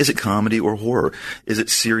 Is it comedy or horror? Is it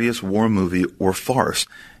serious war movie or farce?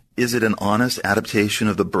 Is it an honest adaptation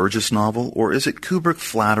of the Burgess novel, or is it Kubrick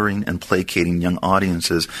flattering and placating young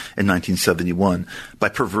audiences in 1971 by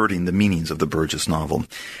perverting the meanings of the Burgess novel?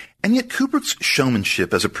 And yet Kubrick's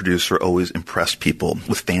showmanship as a producer always impressed people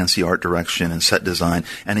with fancy art direction and set design,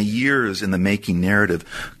 and a years-in-the-making narrative.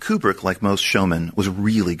 Kubrick, like most showmen, was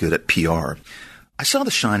really good at PR. I saw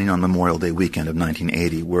The Shining on Memorial Day weekend of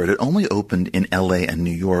 1980, where it had only opened in L.A. and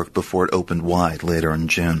New York before it opened wide later in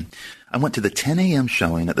June. I went to the 10 a.m.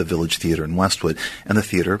 showing at the Village Theater in Westwood, and the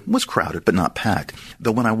theater was crowded but not packed.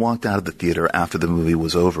 Though when I walked out of the theater after the movie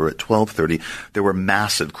was over at 12:30, there were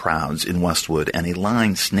massive crowds in Westwood and a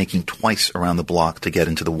line snaking twice around the block to get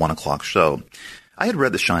into the 1 o'clock show. I had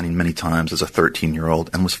read The Shining many times as a 13-year-old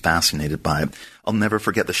and was fascinated by it. I'll never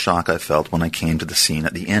forget the shock I felt when I came to the scene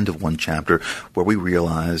at the end of one chapter where we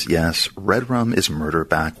realized, yes, red rum is murder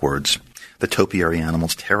backwards. The topiary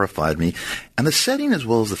animals terrified me, and the setting as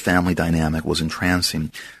well as the family dynamic was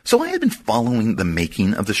entrancing. So I had been following the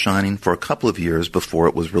making of The Shining for a couple of years before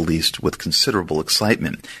it was released with considerable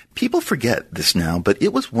excitement. People forget this now, but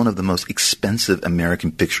it was one of the most expensive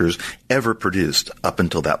American pictures ever produced up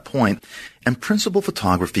until that point, and principal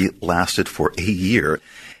photography lasted for a year,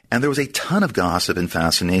 and there was a ton of gossip and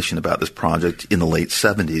fascination about this project in the late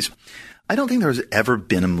 70s. I don't think there's ever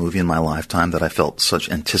been a movie in my lifetime that I felt such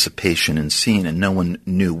anticipation in seeing, and no one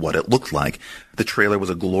knew what it looked like. The trailer was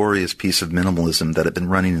a glorious piece of minimalism that had been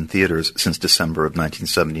running in theaters since December of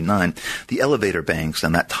 1979. The elevator banks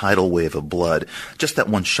and that tidal wave of blood, just that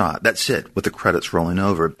one shot, that's it, with the credits rolling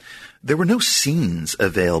over. There were no scenes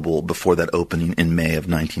available before that opening in May of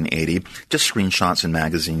 1980, just screenshots and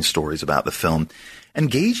magazine stories about the film. And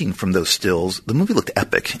gauging from those stills, the movie looked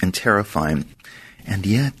epic and terrifying. And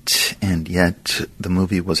yet, the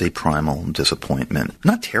movie was a primal disappointment.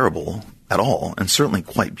 Not terrible at all, and certainly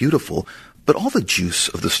quite beautiful, but all the juice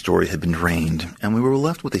of the story had been drained, and we were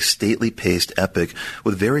left with a stately paced epic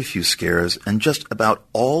with very few scares and just about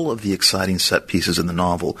all of the exciting set pieces in the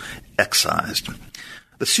novel excised.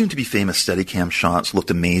 The soon-to-be famous Steadicam shots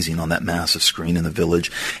looked amazing on that massive screen in the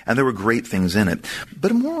village, and there were great things in it,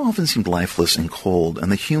 but it more often seemed lifeless and cold,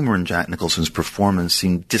 and the humor in Jack Nicholson's performance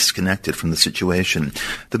seemed disconnected from the situation.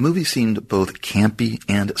 The movie seemed both campy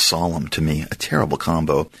and solemn to me, a terrible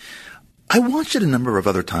combo. I watched it a number of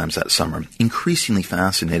other times that summer, increasingly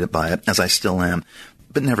fascinated by it, as I still am,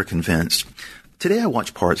 but never convinced. Today I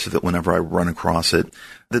watch parts of it whenever I run across it.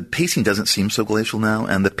 The pacing doesn't seem so glacial now,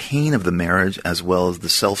 and the pain of the marriage as well as the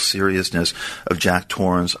self-seriousness of Jack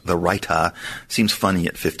Torrance, the writer, seems funny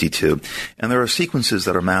at 52. And there are sequences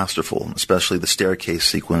that are masterful, especially the staircase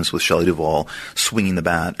sequence with Shelley Duvall swinging the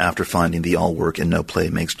bat after finding the all work and no play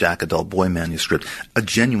makes Jack a dull boy manuscript, a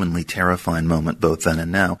genuinely terrifying moment both then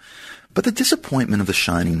and now. But the disappointment of The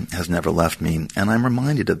Shining has never left me, and I'm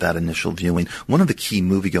reminded of that initial viewing, one of the key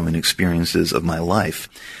movie-going experiences of my life,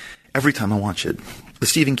 every time I watch it. The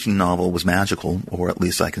Stephen King novel was magical, or at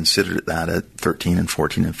least I considered it that at 13 and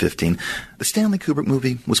 14 and 15. The Stanley Kubrick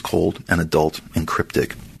movie was cold and adult and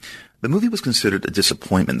cryptic. The movie was considered a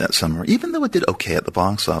disappointment that summer, even though it did okay at the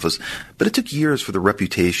box office, but it took years for the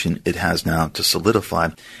reputation it has now to solidify.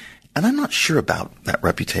 And I'm not sure about that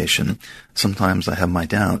reputation. Sometimes I have my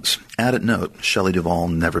doubts. Added note, Shelley Duvall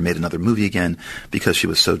never made another movie again because she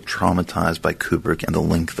was so traumatized by Kubrick and the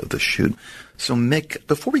length of the shoot. So Mick,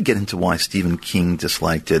 before we get into why Stephen King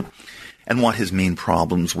disliked it and what his main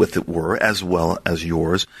problems with it were, as well as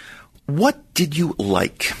yours, what did you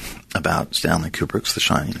like about Stanley Kubrick's The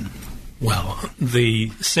Shining? Well,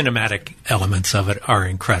 the cinematic elements of it are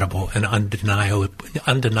incredible and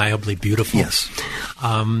undeniably beautiful. Yes.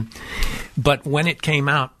 But when it came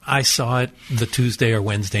out, I saw it the Tuesday or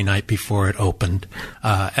Wednesday night before it opened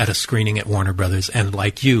at a screening at Warner Brothers. And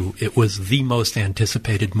like you, it was the most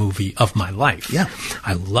anticipated movie of my life. Yeah.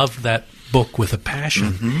 I loved that book with a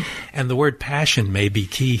passion. Mm-hmm. And the word passion may be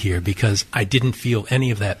key here because I didn't feel any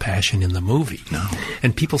of that passion in the movie. No.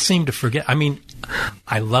 And people seem to forget. I mean,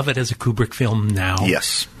 I love it as a Kubrick film now.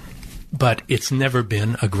 Yes. But it's never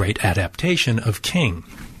been a great adaptation of King.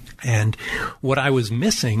 And what I was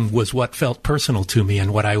missing was what felt personal to me,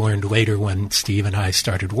 and what I learned later when Steve and I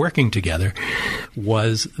started working together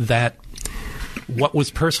was that what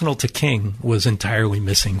was personal to King was entirely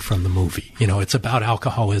missing from the movie. You know, it's about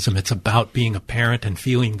alcoholism. It's about being a parent and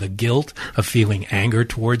feeling the guilt of feeling anger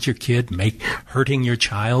towards your kid, hurting your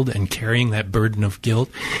child and carrying that burden of guilt,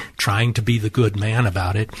 trying to be the good man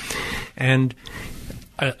about it. And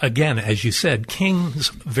again, as you said, King's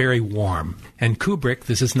very warm. And Kubrick,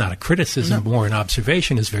 this is not a criticism, more an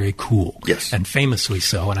observation, is very cool. Yes. And famously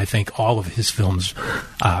so. And I think all of his films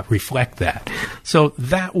reflect that. So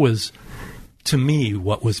that was, to me,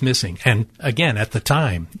 what was missing. And again, at the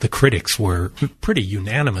time, the critics were pretty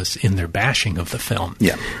unanimous in their bashing of the film.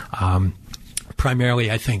 Yeah. Primarily,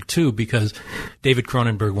 I think, too, because David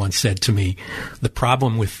Cronenberg once said to me, the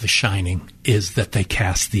problem with The Shining is that they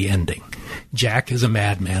cast the ending. Jack is a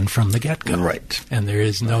madman from the get-go. Right. And there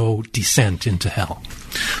is no descent into hell.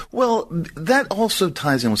 Well, that also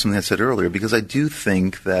ties in with something I said earlier, because I do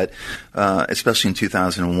think that, especially in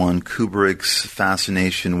 2001, Kubrick's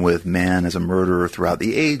fascination with man as a murderer throughout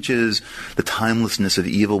the ages, the timelessness of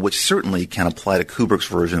evil, which certainly can apply to Kubrick's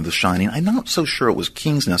version of The Shining. I'm not so sure it was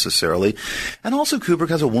King's necessarily. And also Kubrick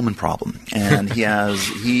has a woman problem. And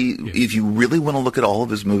if you really want to look at all of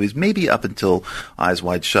his movies, maybe up until Eyes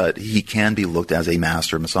Wide Shut, he can be looked as a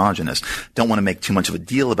master misogynist. Don't want to make too much of a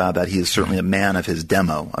deal about that. He is certainly a man of his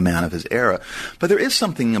demo, a man of his era. But there is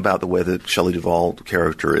something about the way that Shelley Duvall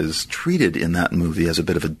character is treated in that movie as a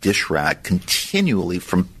bit of a dish rag continually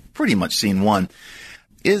from pretty much scene one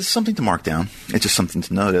is something to mark down. It's just something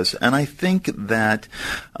to notice. And I think that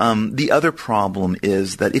the other problem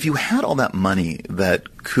is that if you had all that money that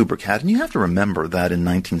Kubrick had, and you have to remember that in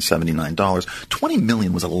 $1979, $20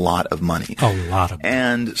 million was a lot of money. A lot of money.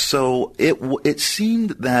 And so it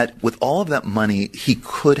seemed that with all of that money, he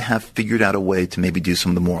could have figured out a way to maybe do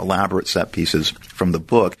some of the more elaborate set pieces from the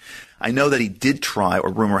book. I know that he did try,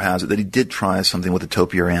 or rumor has it, that he did try something with the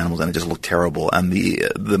topiary animals, and it just looked terrible. And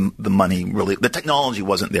the money really, the technology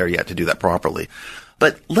wasn't there yet to do that properly.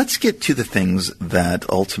 But let's get to the things that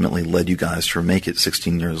ultimately led you guys to remake it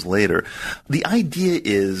 16 years later. The idea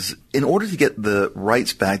is, in order to get the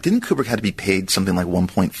rights back, didn't Kubrick have to be paid something like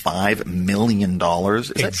 $1.5 million? Is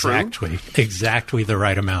that true? Exactly the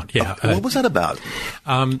right amount, yeah. What was that about?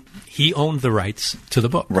 He owned the rights to the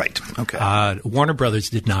book. Right, okay. Warner Brothers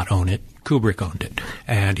did not own it. Kubrick owned it,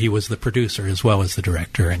 and he was the producer as well as the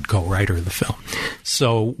director and co-writer of the film.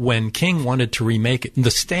 So when King wanted to remake it,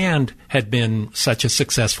 The Stand had been such a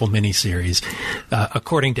successful miniseries,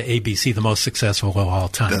 according to ABC, the most successful of all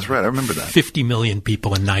time. That's right, I remember that. 50 million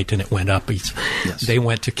people a night, and it went up. Yes. They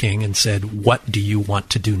went to King and said, what do you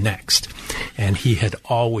want to do next? And he had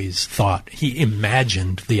always thought, he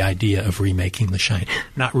imagined the idea of remaking The Shining.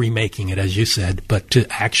 Not remaking it, as you said, but to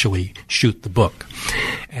actually shoot the book.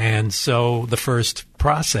 And so the first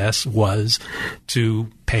process was to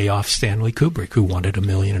pay off Stanley Kubrick, who wanted $1.5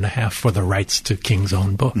 million for the rights to King's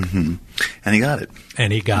own book. Mm-hmm. And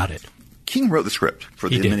he got it. King wrote the script for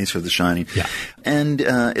the minis for The Shining. Yeah. And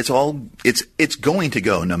it's going to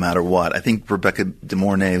go no matter what. I think Rebecca De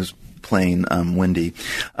Mornay was playing Wendy.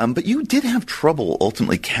 But you did have trouble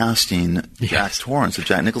ultimately casting Jack Torrance, the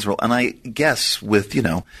Jack Nicholson role. And I guess with,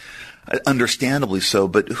 understandably so,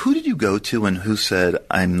 but who did you go to and who said,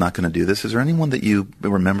 I'm not going to do this? Is there anyone that you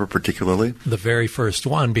remember particularly? The very first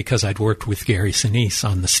one, because I'd worked with Gary Sinise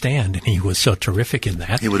on The Stand, and he was so terrific in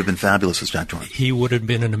that. He would have been fabulous as Jack Torrance. He would have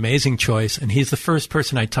been an amazing choice, and he's the first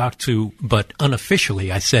person I talked to, but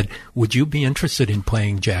unofficially, I said, would you be interested in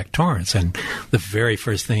playing Jack Torrance? And the very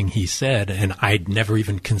first thing he said, and I'd never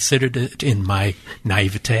even considered it in my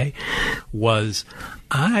naivete, was,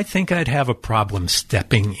 I think I'd have a problem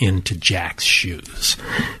stepping into Jack's shoes,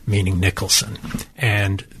 meaning Nicholson.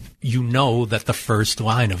 And you know that the first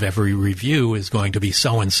line of every review is going to be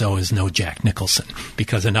so-and-so is no Jack Nicholson,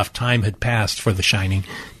 because enough time had passed for The Shining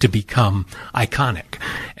to become iconic.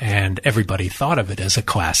 And everybody thought of it as a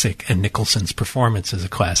classic, and Nicholson's performance as a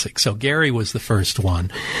classic. So Gary was the first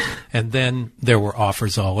one. And then there were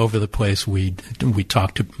offers all over the place. We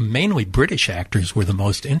talked to mainly British actors were the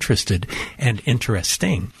most interested and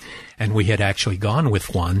interesting. And we had actually gone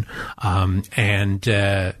with one.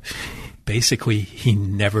 Basically, he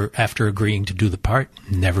never, after agreeing to do the part,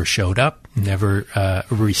 never showed up, never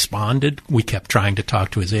responded. We kept trying to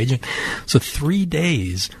talk to his agent. So 3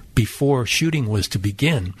 days before shooting was to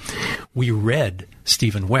begin, we read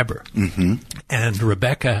Steven Weber. Mm-hmm. And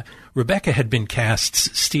Rebecca had been cast.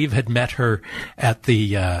 Steve had met her at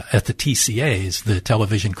the TCA's, the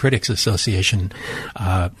Television Critics Association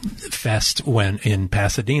fest in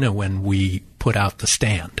Pasadena when we put out The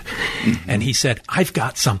Stand. And he said, I've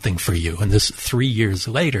got something for you. And this 3 years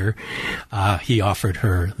later, he offered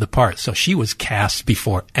her the part. So she was cast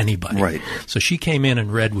before anybody. Right. So she came in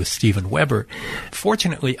and read with Steven Weber.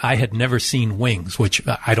 Fortunately, I had never seen Wings, which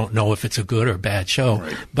I don't know if it's a good or bad show,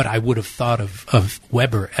 Right. but I would have thought of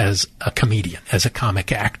Weber as a comedian, as a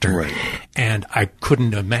comic actor. Right. And I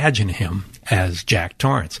couldn't imagine him as Jack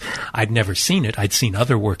Torrance. I'd never seen it. I'd seen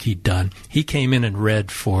other work he'd done. He came in and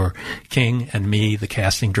read for King and me, the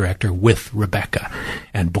casting director, with Rebecca,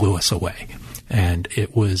 and blew us away. And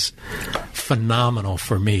it was phenomenal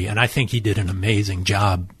for me. And I think he did an amazing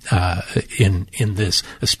job in this,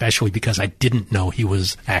 especially because I didn't know he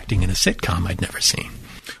was acting in a sitcom I'd never seen.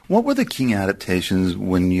 What were the King adaptations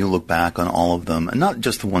when you look back on all of them? And not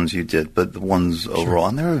just the ones you did, but the ones overall.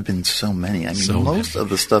 And there have been so many. I mean, most of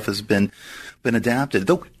the stuff has been adapted.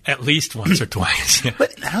 Though, at least once or twice. Yeah.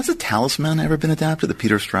 But has The Talisman ever been adapted, the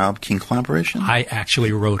Peter Straub-King collaboration? I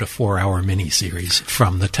actually wrote a 4-hour miniseries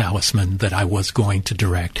from The Talisman that I was going to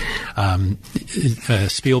direct.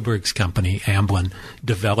 Spielberg's company, Amblin,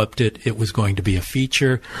 developed it. It was going to be a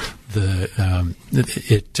feature. At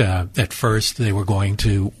first, they were going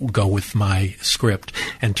to go with my script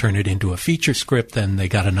and turn it into a feature script. Then they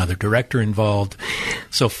got another director involved.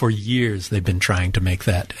 So for years, they've been trying to make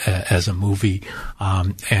that as a movie.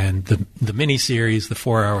 And the miniseries, the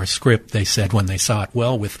 4-hour script, they said when they saw it,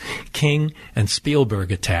 well, with King and Spielberg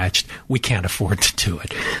attached, we can't afford to do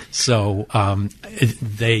it. So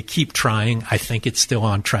they keep trying. I think it's still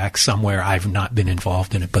on track somewhere. I've not been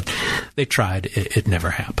involved in it, but they tried. It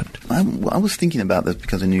never happened. I was thinking about this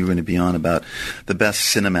because I knew you were going to be on about the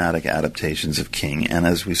best cinematic adaptations of King. And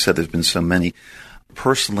as we said, there's been so many.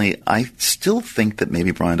 Personally, I still think that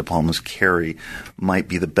maybe Brian De Palma's Carrie might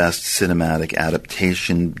be the best cinematic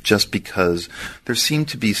adaptation just because there seemed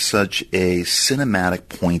to be such a cinematic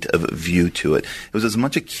point of view to it. It was as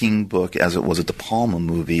much a King book as it was a De Palma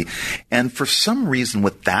movie. And for some reason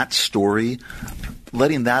with that story,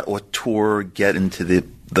 letting that auteur get into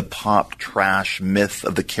the pop trash myth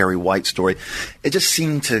of the Carrie White story, it just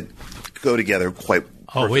seemed to go together quite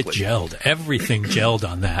perfectly. Oh, it gelled. Everything gelled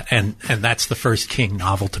on that. And that's the first King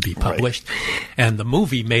novel to be published. Right. And the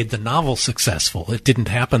movie made the novel successful. It didn't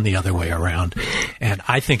happen the other way around. And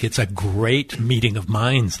I think it's a great meeting of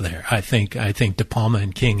minds there. I think De Palma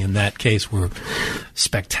and King in that case were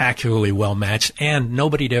spectacularly well matched. And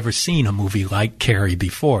nobody'd ever seen a movie like Carrie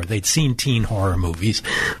before. They'd seen teen horror movies,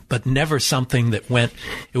 but never something that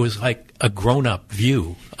it was like a grown-up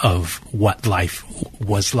view of what life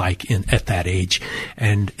was like at that age.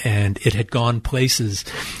 And it had gone places,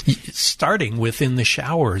 starting within the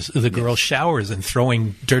showers, the girls' showers, and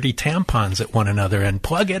throwing dirty tampons at one another and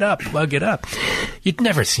plug it up. You'd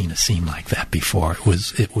never seen a scene like that before.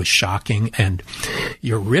 It was shocking, and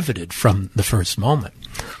you're riveted from the first moment.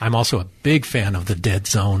 I'm also a big fan of The Dead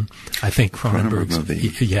Zone. I think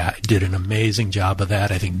Cronenberg did an amazing job of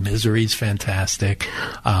that. I think Misery's fantastic.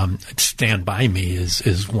 Stand By Me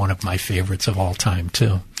is one of my favorites of all time,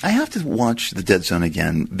 too. I have to watch The Dead Zone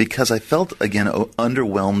again because I felt, again,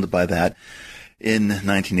 underwhelmed by that in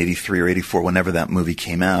 1983 or 84, whenever that movie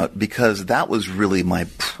came out, because that was really my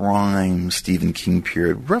prime Stephen King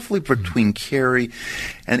period, roughly between Carrie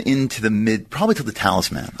and into the probably to The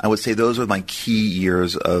Talisman. I would say those were my key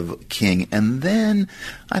years of King. And then,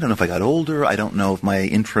 I don't know if I got older, I don't know if my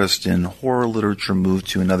interest in horror literature moved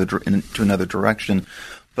to another direction.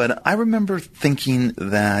 But I remember thinking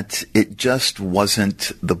that it just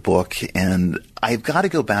wasn't the book, and I've got to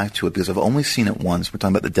go back to it because I've only seen it once. We're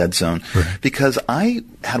talking about The Dead Zone. Right. Because I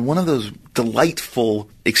had one of those delightful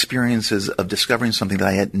experiences of discovering something that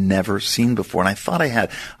I had never seen before, and I thought I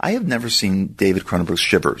had. I have never seen David Cronenberg's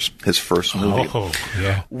Shivers, his first movie. Oh,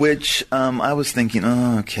 yeah. Which I was thinking,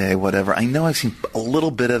 okay, whatever. I know I've seen a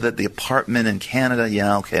little bit of it, The Apartment in Canada,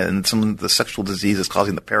 yeah, okay, and some of the sexual diseases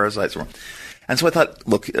causing the parasites. And so I thought,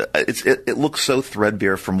 look, it looks so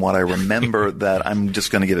threadbare from what I remember that I'm just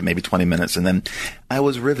going to give it maybe 20 minutes. And then I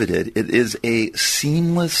was riveted. It is a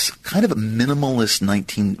seamless, kind of a minimalist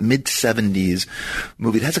mid-70s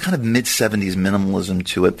movie. It has a kind of mid-70s minimalism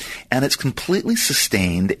to it. And it's completely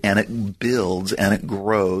sustained, and it builds, and it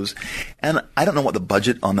grows. And I don't know what the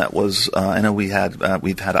budget on that was. I know we've had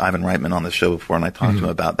Ivan Reitman on the show before, and I talked to him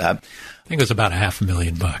about that. I think it was about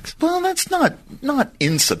 $500,000. Well, that's not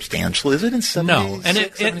insubstantial, is it? In 70s, no, and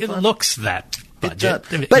it looks that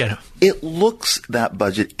budget. But it looks that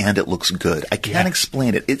budget, and it looks good. I can't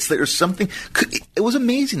explain it. There's something. It was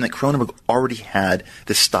amazing that Cronenberg already had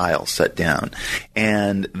the style set down,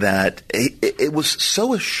 and that it was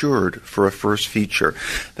so assured for a first feature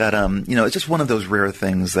that it's just one of those rare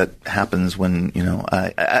things that happens when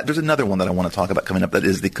there's another one that I want to talk about coming up that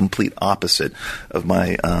is the complete opposite of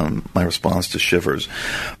my my response to Shivers.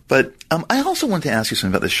 But I also want to ask you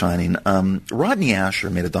something about The Shining. Rodney Asher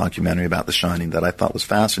made a documentary about The Shining that I thought was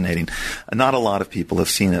fascinating. Not a lot of people have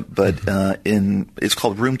seen it, but it's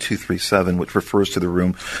called Room 237, which refers to the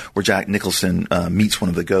room where Jack Nicholson meets one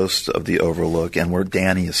of the ghosts of the Overlook, and where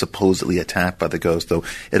Danny is supposedly attacked by the ghost, though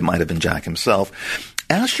it might have been Jack himself.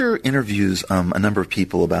 Asher interviews a number of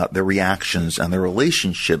people about their reactions and their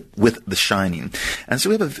relationship with The Shining, and so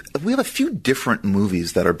we have a few different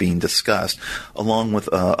movies that are being discussed, along with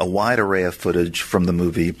a wide array of footage from the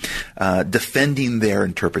movie, defending their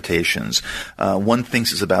interpretations. One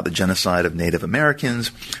thinks it's about the genocide of Native Americans.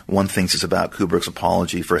 One thinks it's about Kubrick's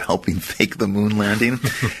apology for helping fake the moon landing,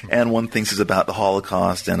 and one thinks it's about the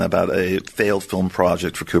Holocaust and about a failed film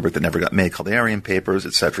project for Kubrick that never got made called the Aryan Papers,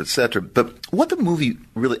 et cetera, et cetera. But what the movie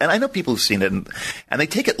really, and I know people who've seen it, and they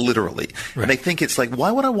take it literally, and they think it's like,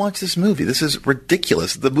 why would I watch this movie? This is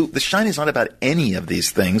ridiculous. The Shining is not about any of these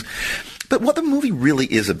things. But what the movie really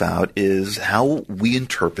is about is how we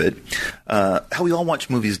interpret, how we all watch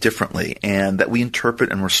movies differently, and that we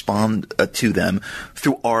interpret and respond to them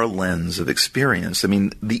through our lens of experience. I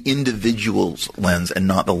mean, the individual's lens and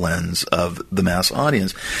not the lens of the mass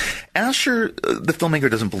audience. Asher, the filmmaker,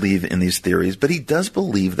 doesn't believe in these theories, but he does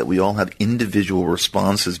believe that we all have individual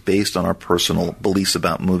responses based on our personal beliefs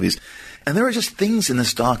about movies. And there are just things in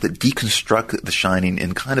this doc that deconstruct The Shining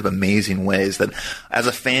in kind of amazing ways that, as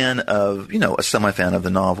a fan of, a semi-fan of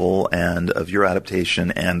the novel and of your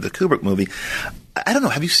adaptation and the Kubrick movie, I don't know,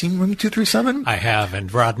 have you seen Room 237? I have,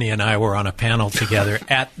 and Rodney and I were on a panel together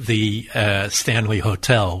at the Stanley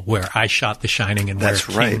Hotel where I shot The Shining and where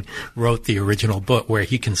King wrote the original book, where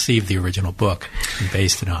he conceived the original book and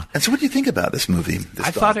based it on. And so what do you think about this movie?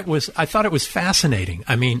 I thought it was fascinating.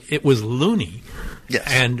 I mean, it was loony. Yes.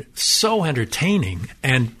 And so entertaining.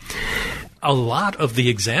 And a lot of the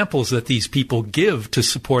examples that these people give to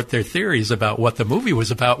support their theories about what the movie was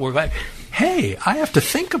about were like, hey, I have to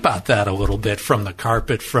think about that a little bit, from the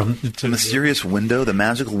carpet, the mysterious window, the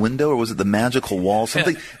magical window, or was it the magical wall?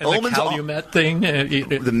 Something. And the Calumet thing.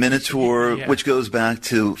 The Minotaur, which goes back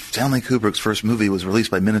to Stanley Kubrick's first movie, was released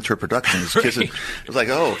by Minotaur Productions. It was like,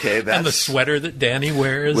 oh, okay, that's... And the sweater that Danny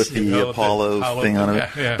wears. With the Apollo thing on it.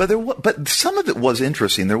 Yeah. But some of it was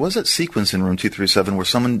interesting. There was that sequence in Room 237 where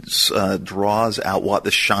someone draws out what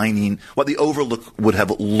the Overlook would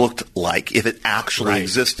have looked like if it actually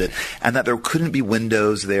existed. And that there couldn't be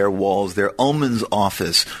windows there, walls there. Ullman's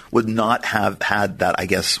office would not have had that, I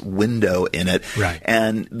guess, window in it. Right.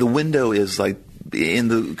 And the window is like, in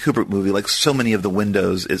the Kubrick movie, like so many of the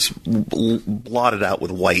windows, it's blotted out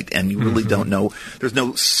with white, and you really don't know. There's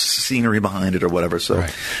no scenery behind it or whatever. So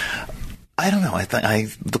I don't know. I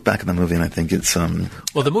look back at the movie and I think it's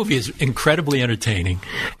Well, the movie is incredibly entertaining,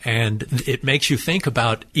 and it makes you think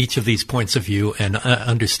about each of these points of view and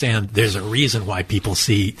understand there's a reason why people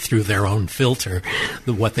see through their own filter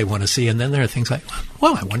what they want to see. And then there are things like,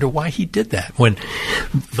 well, I wonder why he did that. When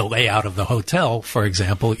the layout of the hotel, for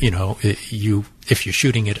example, if you're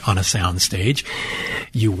shooting it on a sound stage,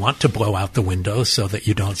 you want to blow out the windows so that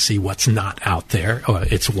you don't see what's not out there.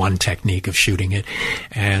 It's one technique of shooting it.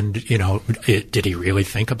 And, did he really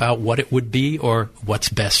think about what it would be or what's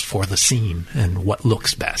best for the scene and what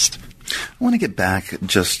looks best? I want to get back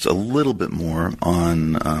just a little bit more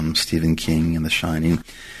on Stephen King and The Shining,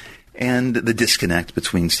 and the disconnect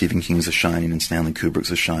between Stephen King's The Shining and Stanley Kubrick's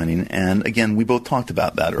The Shining. And again, we both talked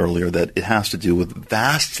about that earlier, that it has to do with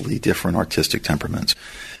vastly different artistic temperaments.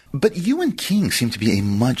 But you and King seem to be a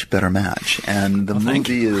much better match, and the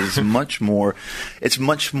movie is it makes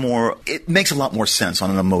a lot more sense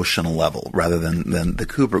on an emotional level rather than the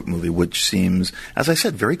Kubrick movie, which seems, as I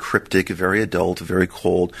said, very cryptic, very adult, very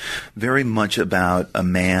cold, very much about a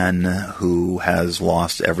man who has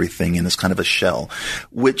lost everything and is kind of a shell,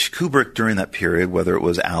 which Kubrick during that period, whether it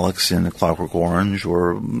was Alex in A Clockwork Orange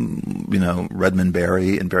or, Redmond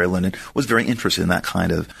Barry and Barry Lyndon, was very interested in that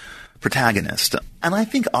kind of protagonist. And I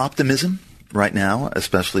think optimism right now,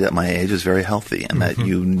 especially at my age, is very healthy, and that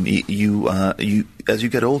you as you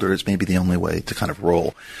get older, it's maybe the only way to kind of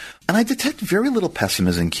roll. And I detect very little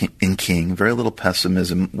pessimism in King, very little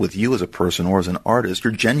pessimism with you as a person or as an artist.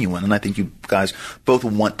 You're genuine, and I think you guys both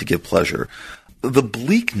want to give pleasure. The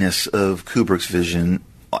bleakness of Kubrick's vision,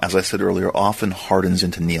 as I said earlier, often hardens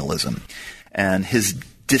into nihilism. And his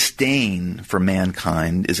disdain for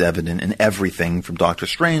mankind is evident in everything from Dr.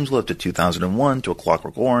 Strangelove to 2001 to A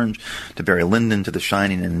Clockwork Orange to Barry Lyndon to The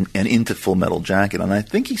Shining and into Full Metal Jacket. And I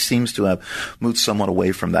think he seems to have moved somewhat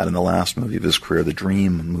away from that in the last movie of his career, the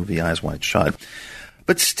Dream movie, Eyes Wide Shut.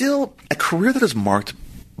 But still, a career that is marked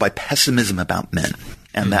by pessimism about men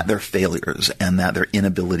and that they're failures and that their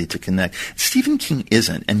inability to connect. Stephen King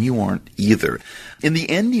isn't, and you aren't either. In the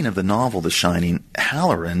ending of the novel, The Shining,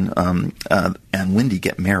 Halloran and Wendy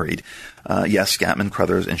get married. Yes, Scatman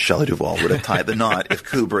Crothers and Shelley Duvall would have tied the knot if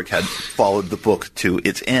Kubrick had followed the book to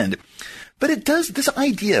its end. But it does, this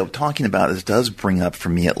idea of talking about this does bring up, for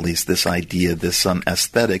me at least, this idea, this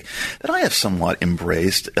aesthetic that I have somewhat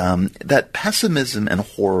embraced, that pessimism and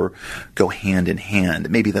horror go hand in hand.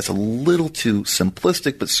 Maybe that's a little too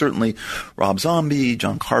simplistic, but certainly Rob Zombie,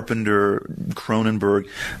 John Carpenter, Cronenberg,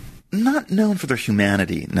 not known for their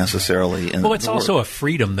humanity necessarily. Well, it's also a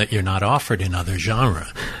freedom that you're not offered in other genre.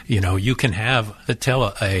 You know, you can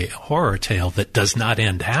tell a horror tale that does not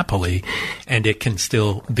end happily, and it can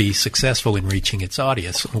still be successful in reaching its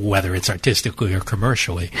audience, whether it's artistically or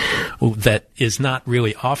commercially. That is not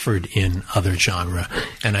really offered in other genre.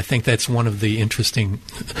 And I think that's one of the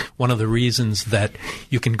reasons that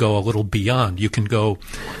you can go a little beyond. You can go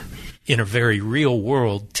in a very real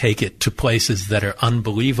world, take it to places that are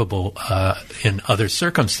unbelievable in other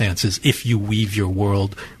circumstances if you weave your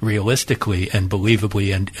world realistically and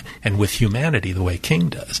believably and with humanity the way King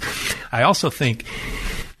does. I also think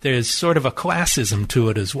there's sort of a classism to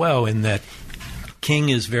it as well, in that King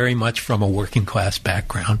is very much from a working class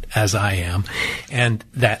background, as I am, and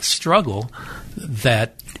that struggle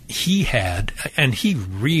that he had, and he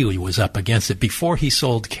really was up against it. Before he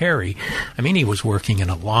sold Carrie, I mean, he was working in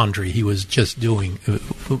a laundry. He was just doing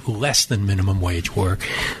less than minimum wage work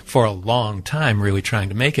for a long time, really trying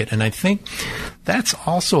to make it. And I think that's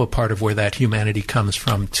also a part of where that humanity comes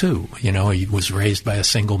from, too. You know, he was raised by a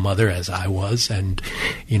single mother, as I was, and,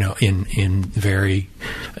 you know, in very,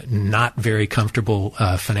 not very comfortable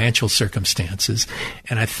financial circumstances.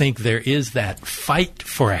 And I think there is that fight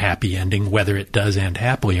for a happy ending, whether it does end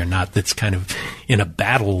happily or not, that's kind of in a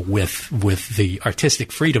battle with the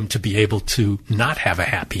artistic freedom to be able to not have a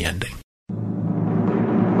happy ending.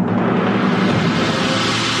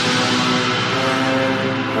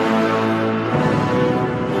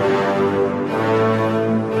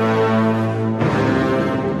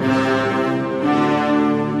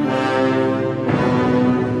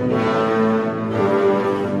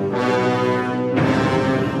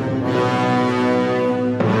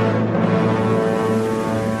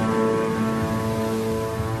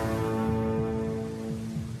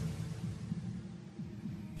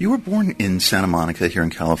 You were born in Santa Monica here in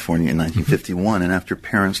California in 1951, and after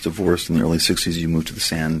parents divorced in the early 60s, you moved to the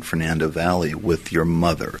San Fernando Valley with your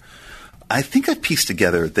mother. I think I pieced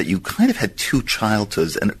together that you kind of had two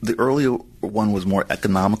childhoods, and the earlier one was more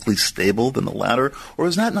economically stable than the latter, or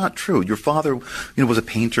is that not true? Your father, was a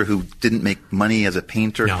painter who didn't make money as a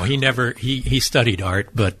painter. No, he studied art,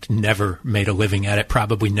 but never made a living at it,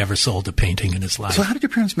 probably never sold a painting in his life. So how did your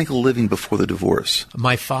parents make a living before the divorce?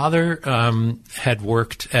 My father had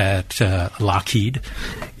worked at Lockheed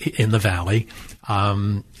in the Valley.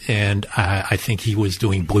 And I think he was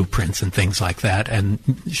doing blueprints and things like that. And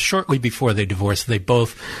shortly before they divorced, they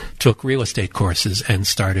both took real estate courses and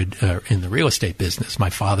started in the real estate business. My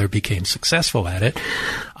father became successful at it.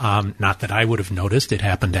 Not that I would have noticed. It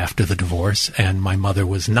happened after the divorce, and my mother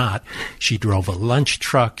was not. She drove a lunch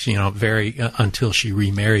truck, until she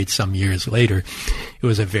remarried some years later. It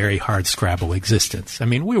was a very hard scrabble existence. I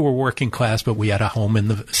mean, we were working class, but we had a home in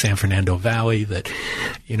the San Fernando Valley that,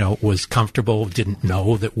 was comfortable, didn't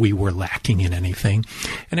know that we were lacking in anything.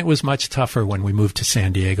 And it was much tougher when we moved to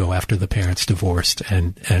San Diego after the parents divorced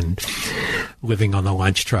and living on the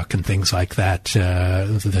lunch truck and things like that,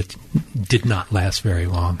 that did not last very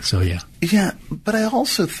long. So, yeah. Yeah, but I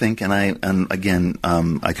also think, I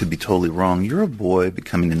could be totally wrong, you're a boy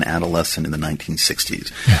becoming an adolescent in the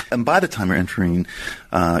 1960s. Yeah. And by the time you're entering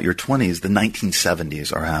your 20s, the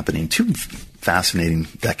 1970s are happening. Two fascinating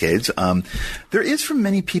decades. There is, for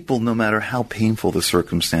many people, no matter how painful the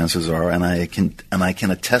circumstances are, and I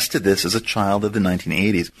can attest to this as a child of the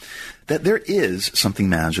 1980s, that there is something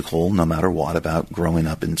magical, no matter what, about growing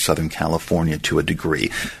up in Southern California to a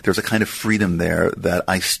degree. There's a kind of freedom there that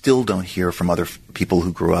I still don't hear from other people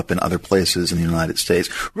who grew up in other places in the United States.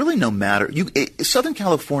 Really, no matter. Southern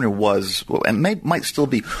California was, and might still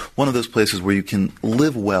be, one of those places where you can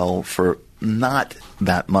live well for not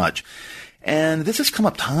that much. And this has come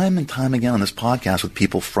up time and time again on this podcast with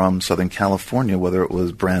people from Southern California, whether it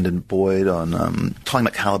was Brandon Boyd on talking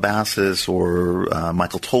about Calabasas or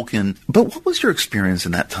Michael Tolkien. But what was your experience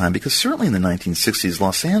in that time? Because certainly in the 1960s,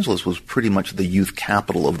 Los Angeles was pretty much the youth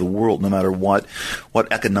capital of the world, no matter what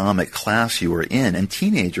economic class you were in. And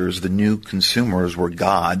teenagers, the new consumers, were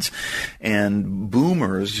gods. And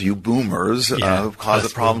boomers, caused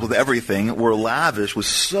the problems with everything, were lavish with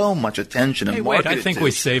so much attention and marketed. Wait, I think we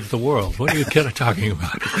saved the world. What are you talking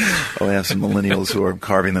about? Oh, I have some millennials who are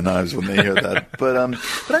carving the knives when they hear that. But I'm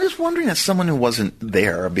just wondering, as someone who wasn't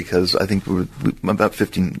there, because I think I'm about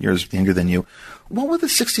 15 years younger than you, what were the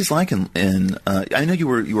 60s like I know you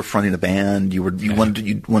were fronting a band, you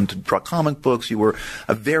wanted to draw comic books, you were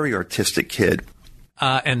a very artistic kid.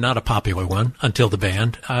 And not a popular one until the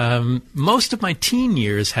band. Most of my teen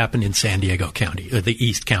years happened in San Diego County, or the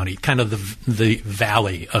East County, kind of the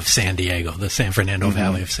valley of San Diego, the San Fernando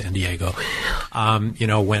Valley of San Diego.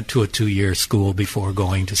 Went to a 2-year school before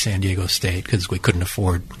going to San Diego State because we couldn't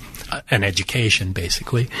afford an education,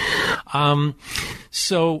 basically.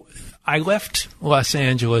 So I left Los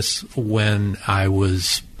Angeles when I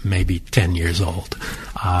was maybe 10 years old,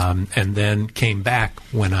 and then came back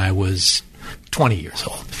when I was 20 years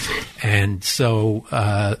old. And so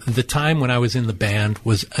the time when I was in the band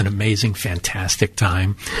was an amazing, fantastic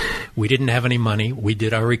time. We didn't have any money. We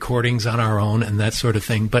did our recordings on our own and that sort of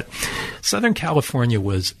thing. But Southern California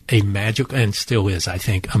was a magical, and still is, I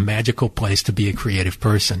think, a magical place to be a creative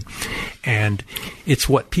person. And it's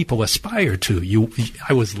what people aspire to.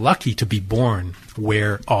 I was lucky to be born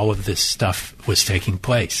where all of this stuff was taking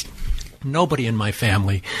place. Nobody in my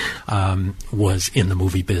family was in the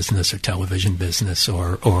movie business or television business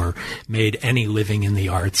or made any living in the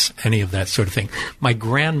arts, any of that sort of thing. My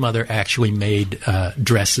grandmother actually made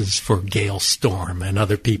dresses for Gail Storm and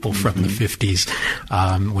other people from the 50s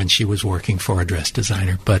when she was working for a dress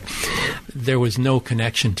designer. But there was no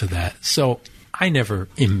connection to that. So I never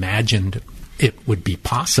imagined it would be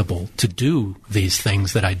possible to do these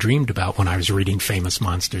things that I dreamed about when I was reading Famous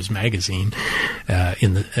Monsters magazine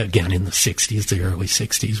in the 60s, the early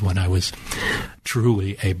 60s, when I was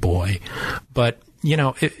truly a boy. But,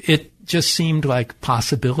 it just seemed like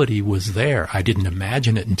possibility was there. I didn't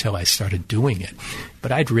imagine it until I started doing it.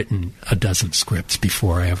 But I'd written a dozen scripts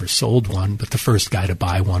before I ever sold one, but the first guy to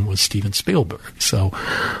buy one was Steven Spielberg. So,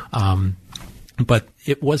 but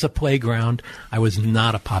it was a playground. I was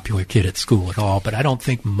not a popular kid at school at all, but I don't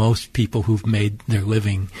think most people who've made their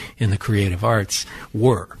living in the creative arts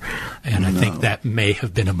were. And I think that may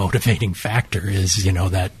have been a motivating factor is,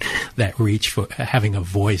 that reach for having a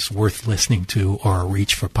voice worth listening to or a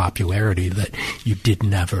reach for popularity that you did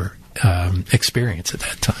never experience at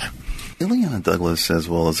that time. Ileana Douglas, as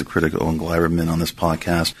well as the critic Owen Gleiberman on this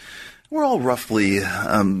podcast, we're all roughly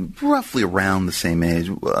around the same age,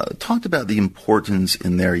 talked about the importance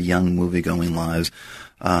in their young movie-going lives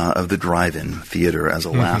of the drive-in theater as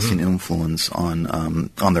a lasting influence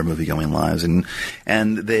on their movie-going lives. And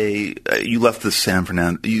you left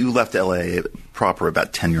LA proper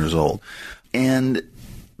about 10 years old. And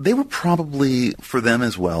they were probably, for them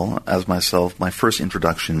as well as myself, my first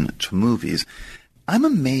introduction to movies. I'm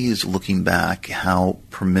amazed looking back how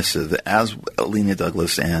permissive, as Ileana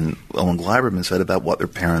Douglas and Owen Gleiberman said, about what their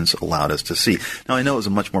parents allowed us to see. Now, I know it was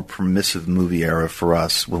a much more permissive movie era for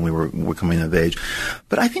us when we were coming of age,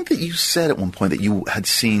 but I think that you said at one point that you had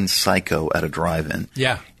seen Psycho at a drive-in.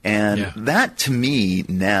 Yeah. And that, to me,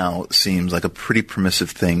 now seems like a pretty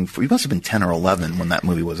permissive thing. You must have been 10 or 11 when that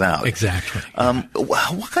movie was out. Exactly.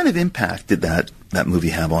 What kind of impact did that movie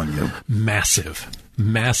have on you? Massive.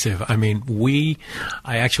 I mean,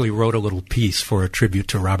 I actually wrote a little piece for a tribute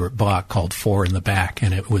to Robert Bloch called Four in the Back,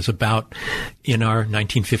 and it was about, in our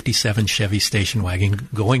 1957 Chevy station wagon,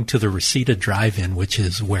 going to the Reseda Drive-In, which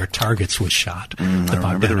is where Targets was shot. I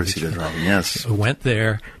remember the Reseda Drive-In, yes. I went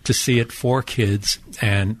there to see it, 4 kids,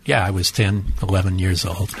 and I was 10, 11 years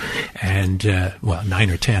old, and, 9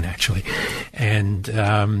 or 10 actually. And,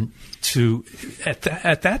 at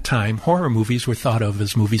that time, horror movies were thought of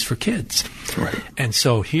as movies for kids. Right. And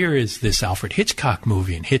so here is this Alfred Hitchcock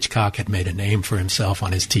movie, and Hitchcock had made a name for himself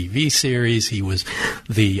on his TV series. He was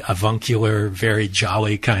the avuncular, very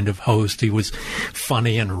jolly kind of host. He was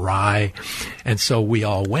funny and wry. And so we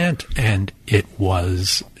all went, and it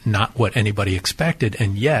was not what anybody expected,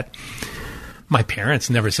 and yet My parents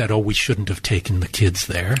never said, "Oh, we shouldn't have taken the kids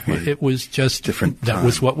there." Right. It was just different. That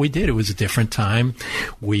was what we did. It was a different time.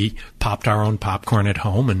 We popped our own popcorn at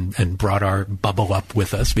home and brought our bubble up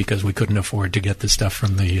with us because we couldn't afford to get the stuff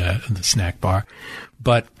from the snack bar.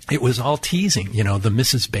 But it was all teasing, the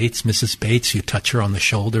Mrs. Bates, you touch her on the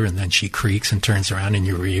shoulder and then she creaks and turns around and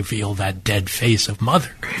you reveal that dead face of Mother.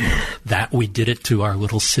 That we did it to our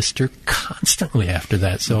little sister constantly after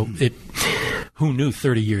that. So who knew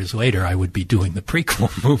 30 years later I would be doing the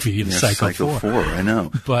prequel movie of Psycho 4. I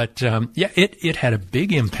know. But, it had a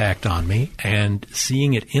big impact on me, and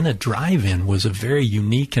seeing it in a drive-in was a very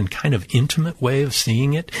unique and kind of intimate way of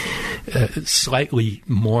seeing it, slightly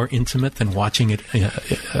more intimate than watching it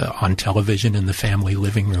on television in the family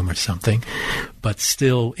living room or something, but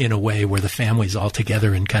still in a way where the family's all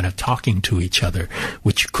together and kind of talking to each other,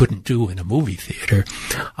 which you couldn't do in a movie theater,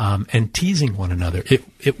 and teasing one another.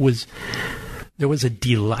 There was a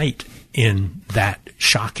delight in that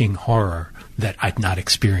shocking horror that I'd not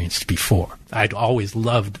experienced before. I'd always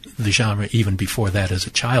loved the genre even before that as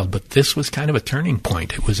a child, but this was kind of a turning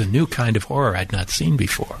point. It was a new kind of horror I'd not seen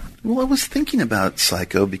before. Well, I was thinking about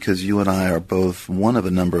Psycho because you and I are both one of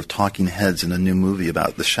a number of talking heads in a new movie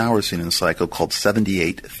about the shower scene in Psycho called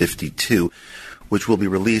 7852, which will be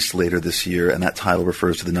released later this year, and that title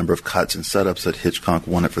refers to the number of cuts and setups that Hitchcock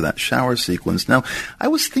wanted for that shower sequence. Now, I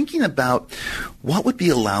was thinking about what would be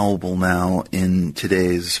allowable now in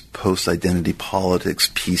today's post-identity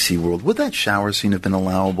politics PC world. Would that shower scene have been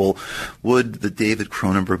allowable? Would the David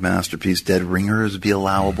Cronenberg masterpiece Dead Ringers be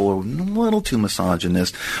allowable, or a little too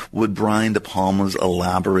misogynist? Would Brian De Palma's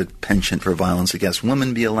elaborate penchant for violence against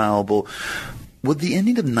women be allowable? Would the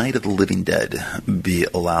ending of Night of the Living Dead be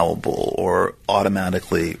allowable or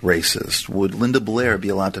automatically racist? Would Linda Blair be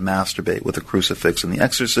allowed to masturbate with a crucifix in The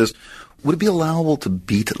Exorcist? Would it be allowable to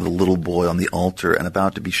beat the little boy on the altar and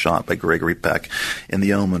about to be shot by Gregory Peck in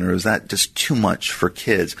The Omen, or is that just too much for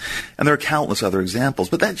kids? And there are countless other examples.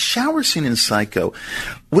 But that shower scene in Psycho,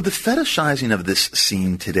 would the fetishizing of this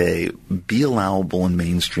scene today be allowable in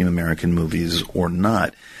mainstream American movies or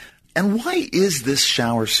not? And why is this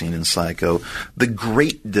shower scene in Psycho the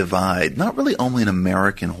great divide, not really only in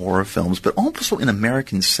American horror films, but also in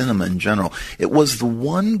American cinema in general? It was the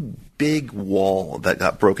one big wall that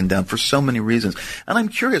got broken down for so many reasons. And I'm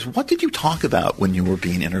curious, what did you talk about when you were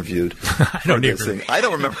being interviewed? I don't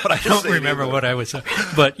remember what I don't remember what I was saying.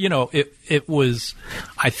 But, it was,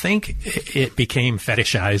 I think it became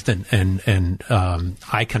fetishized and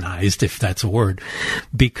iconized, if that's a word,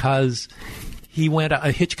 because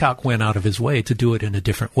Hitchcock went out of his way to do it in a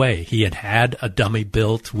different way. He had a dummy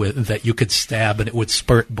built that you could stab and it would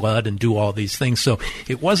spurt blood and do all these things. So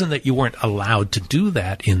it wasn't that you weren't allowed to do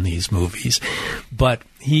that in these movies, but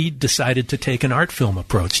he decided to take an art film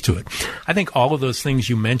approach to it. I think all of those things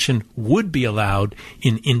you mentioned would be allowed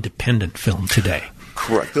in independent film today.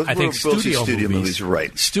 Correct. Those were studio movies,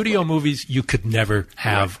 right. Studio movies, you could never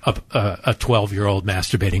have a 12-year-old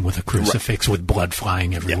masturbating with a crucifix with blood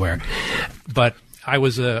flying everywhere. Yeah. But I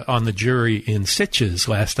was on the jury in Sitges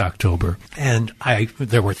last October, and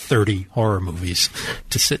there were 30 horror movies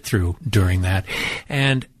to sit through during that.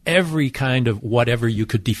 And every kind of whatever you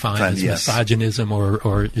could define as misogynism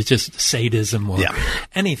or just sadism or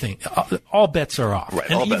anything, all bets are off. Right,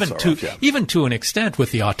 and even to an extent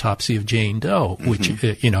with the autopsy of Jane Doe, which,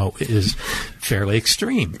 is fairly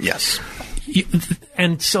extreme. Yes.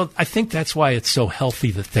 And so I think that's why it's so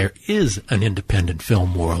healthy that there is an independent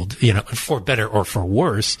film world, for better or for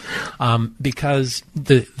worse, because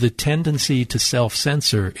the tendency to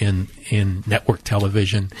self-censor in network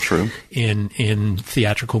television, in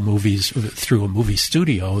theatrical movies through a movie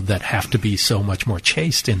studio that have to be so much more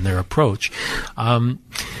chaste in their approach,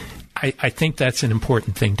 I think that's an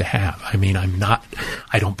important thing to have. I mean,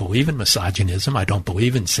 I don't believe in misogynism. I don't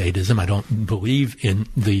believe in sadism. I don't believe in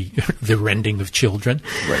the rending of children.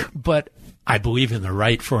 Right. But I believe in the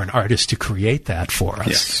right for an artist to create that for us.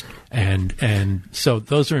 Yes. And so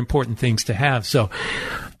those are important things to have. So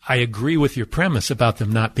I agree with your premise about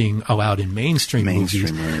them not being allowed in mainstream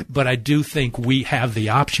movies, right. But I do think we have the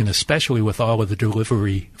option, especially with all of the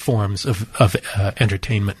delivery forms of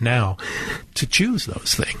entertainment now, to choose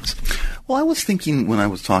those things. Well, I was thinking when I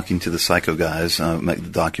was talking to the Psycho guys, the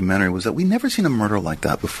documentary, was that we'd never seen a murder like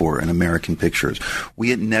that before in American pictures. We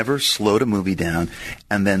had never slowed a movie down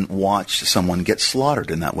and then watched someone get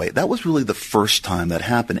slaughtered in that way. That was really the first time that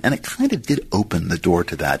happened, and it kind of did open the door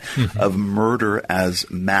to that, of murder as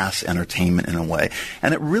mass entertainment in a way.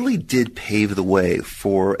 And it really did pave the way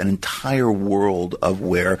for an entire world of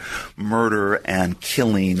where murder and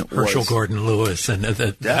killing Herschel Gordon Lewis, and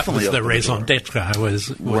that was the raison d'etre,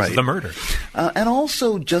 was right. The murder. And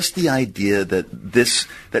also just the idea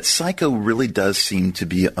that Psycho really does seem to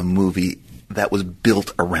be a movie that was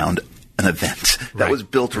built around an event that was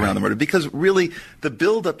built around the murder, because really the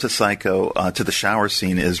build up to Psycho, to the shower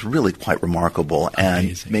scene, is really quite remarkable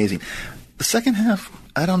and amazing. The second half,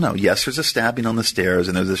 I don't know. Yes, there's a stabbing on the stairs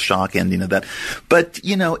and there's a shock ending of that, but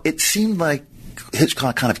it seemed like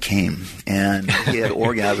Hitchcock kind of came and he had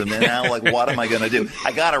orgasm, and now, like, what am I going to do?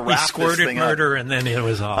 I got to wrap this thing up. He squirted murder, and then it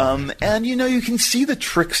was all. And you can see the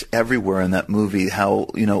tricks everywhere in that movie. How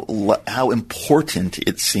important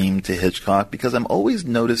it seemed to Hitchcock, because I'm always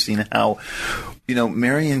noticing how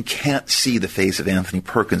Marion can't see the face of Anthony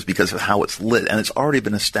Perkins because of how it's lit, and it's already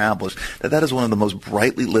been established that is one of the most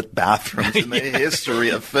brightly lit bathrooms in the history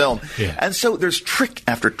of film. Yeah. And so there's trick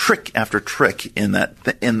after trick after trick in that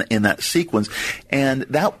in that sequence, and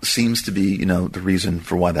that seems to be the reason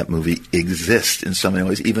for why that movie exists in so many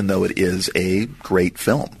ways, even though it is a great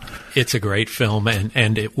film. It's a great film,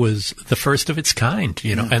 and it was the first of its kind,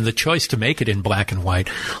 and the choice to make it in black and white.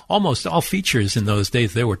 Almost all features in those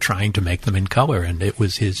days, they were trying to make them in color, and it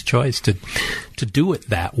was his choice to do it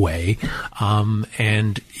that way.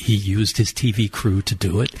 And he used his TV crew to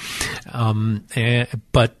do it.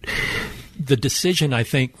 But the decision, I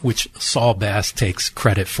think, which Saul Bass takes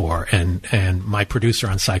credit for, and my producer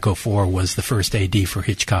on Psycho 4 was the first AD for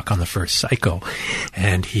Hitchcock on the first Psycho,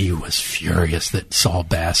 and he was furious that Saul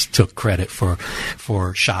Bass took credit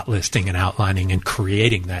for shot listing and outlining and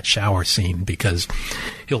creating that shower scene, because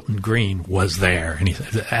Hilton Green was there, and he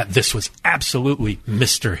said this was absolutely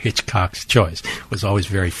Mr. Hitchcock's choice. Was always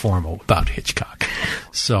very formal about Hitchcock.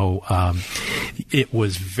 So it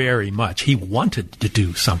was very much, he wanted to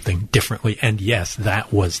do something differently. And yes,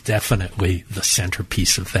 that was definitely the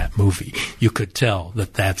centerpiece of that movie. You could tell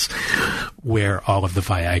that that's where all of the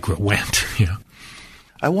Viagra went,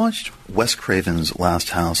 I watched Wes Craven's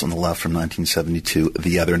Last House on the Left from 1972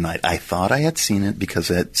 the other night. I thought I had seen it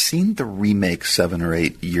because I had seen the remake 7 or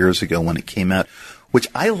 8 years ago when it came out, which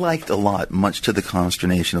I liked a lot, much to the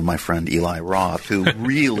consternation of my friend Eli Roth, who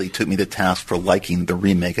really took me to task for liking the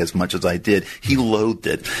remake as much as I did. He loathed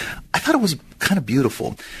it. I thought it was kind of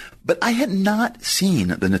beautiful. But I had not seen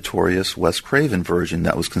the notorious Wes Craven version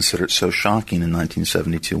that was considered so shocking in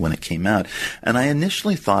 1972 when it came out. And I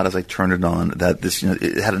initially thought, as I turned it on, that this,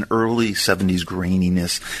 it had an early 70s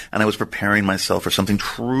graininess, and I was preparing myself for something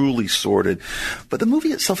truly sordid. But the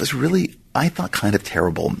movie itself is really, I thought, kind of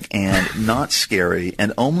terrible and not scary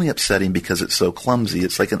and only upsetting because it's so clumsy.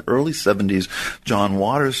 It's like an early 70s John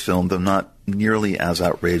Waters film, though not nearly as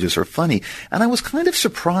outrageous or funny. And I was kind of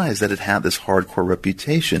surprised that it had this hardcore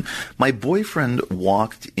reputation. My boyfriend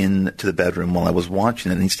walked into the bedroom while I was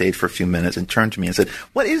watching it, and he stayed for a few minutes and turned to me and said,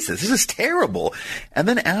 "What is this? This is terrible." And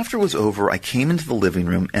then after it was over, I came into the living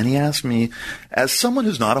room, and he asked me, as someone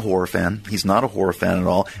who's not a horror fan, he's not a horror fan at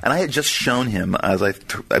all, and I had just shown him, as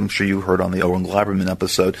I'm sure you heard on the Owen Gleiberman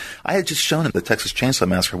episode, I had just shown him the Texas Chainsaw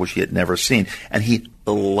Massacre, which he had never seen, and he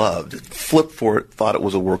loved it, flipped for it, thought it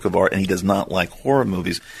was a work of art, and he does not like horror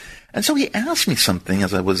movies. And so he asked me something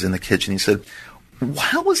as I was in the kitchen. He said,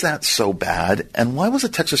 "How was that so bad, and why was the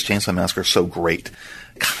Texas Chainsaw Massacre so great?"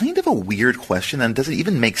 Kind of a weird question, and doesn't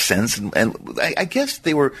even make sense. And I guess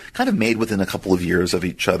they were kind of made within a couple of years of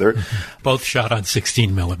each other. Both shot on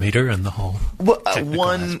 16 millimeter, and the whole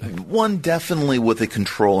one definitely with a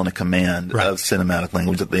control and a command of cinematic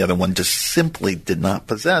language that the other one just simply did not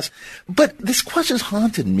possess. But this question's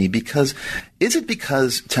haunted me because is it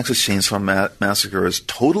because Texas Chainsaw Massacre is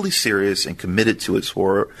totally serious and committed to its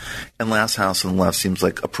horror, and Last House on the Left seems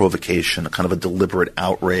like a provocation, a kind of a deliberate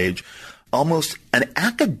outrage, almost an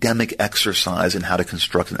academic exercise in how to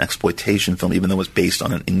construct an exploitation film, even though it was based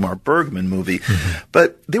on an Ingmar Bergman movie. Mm-hmm.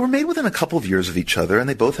 But they were made within a couple of years of each other, and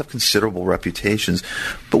they both have considerable reputations.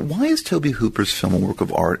 But why is Tobe Hooper's film a work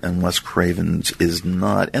of art and Wes Craven's is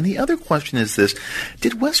not? And the other question is this: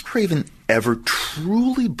 did Wes Craven ever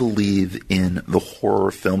truly believe in the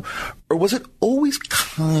horror film, or was it always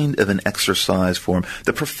kind of an exercise for him,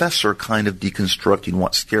 the professor kind of deconstructing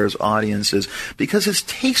what scares audiences, because his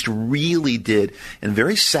taste really did, in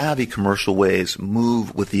very savvy commercial ways,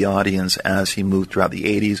 move with the audience as he moved throughout the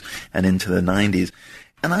 80s and into the 90s.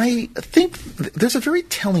 And I think there's a very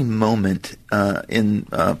telling moment in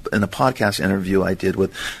a podcast interview I did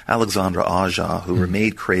with Alexandra Aja, who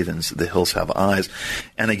remade Craven's The Hills Have Eyes.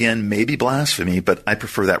 And again, maybe blasphemy, but I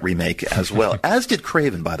prefer that remake as well. As did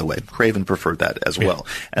Craven, by the way. Craven preferred that as well,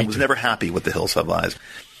 and was never happy with The Hills Have Eyes.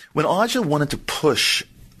 When Aja wanted to push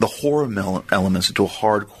the horror elements into a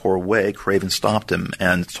hardcore way, Craven stopped him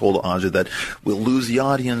and told Aja that we'll lose the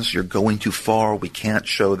audience, you're going too far, we can't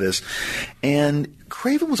show this. And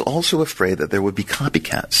Craven was also afraid that there would be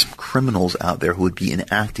copycats, criminals out there who would be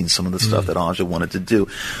enacting some of the stuff that Aja wanted to do.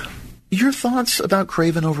 Your thoughts about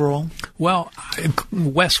Craven overall? Well,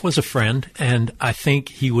 Wes was a friend, and I think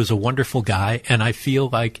he was a wonderful guy, and I feel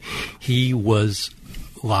like he was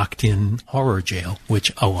locked in horror jail,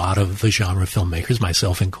 which a lot of the genre filmmakers,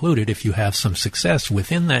 myself included, if you have some success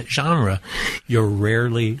within that genre, you're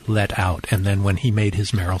rarely let out. And then when he made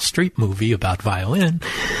his Meryl Streep movie about violin,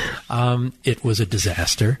 it was a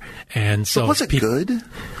disaster. And so, but was it good?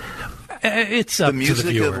 It's up the to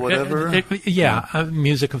the viewer. Of whatever?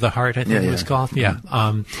 Music of the Heart, I think it was called. Yeah.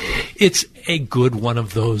 It's a good one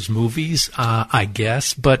of those movies, I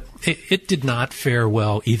guess, but it did not fare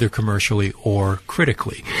well either commercially or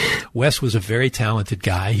critically. Wes was a very talented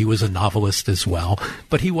guy. He was a novelist as well,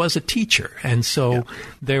 but he was a teacher. And so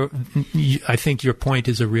I think your point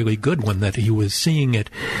is a really good one, that he was seeing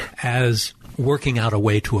it as working out a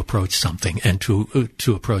way to approach something and to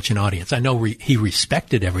approach an audience. I know he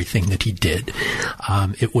respected everything that he did.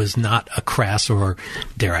 It was not a crass or,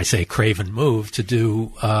 dare I say, Craven move to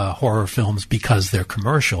do horror films because they're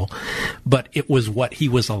commercial, but it was what he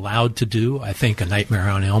was allowed to do. I think A Nightmare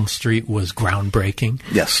on Elm Street was groundbreaking.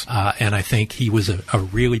 Yes. And I think he was a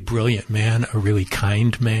really brilliant man, a really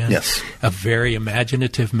kind man, yes, a very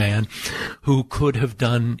imaginative man who could have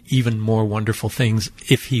done even more wonderful things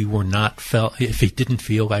if he didn't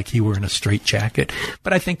feel like he were in a straitjacket.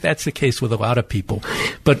 But I think that's the case with a lot of people.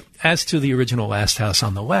 But as to the original Last House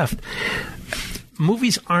on the Left,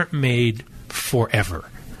 movies aren't made forever.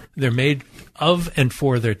 They're made of and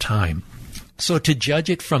for their time. So to judge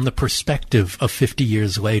it from the perspective of 50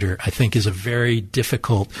 years later, I think is a very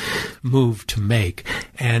difficult move to make.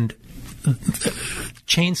 And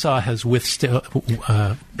Chainsaw has withstood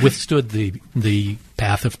the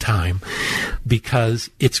path of time because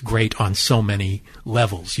it's great on so many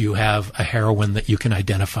levels. You have a heroine that you can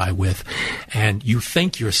identify with, and you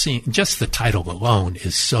think you're seeing, just the title alone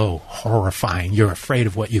is so horrifying. You're afraid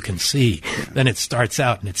of what you can see. Then it starts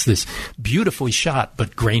out and it's this beautifully shot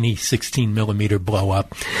but grainy 16mm blow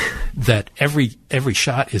up that every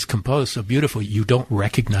shot is composed so beautifully you don't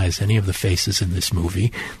recognize any of the faces in this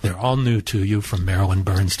movie. They're all new to you, from Marilyn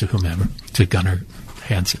Burns to whomever, to Gunnar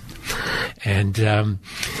Hansen. And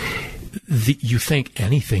you think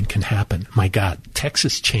anything can happen. My God,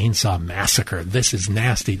 Texas Chainsaw Massacre. This is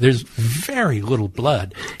nasty. There's very little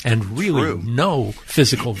blood and really no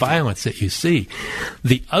physical violence that you see.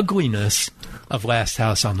 The ugliness of Last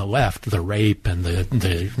House on the Left, the rape and the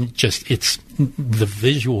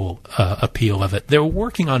visual appeal of it. They're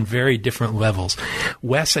working on very different levels.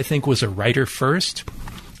 Wes, I think, was a writer first,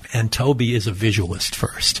 and Toby is a visualist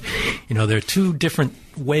first. You know, there are two different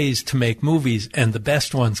ways to make movies, and the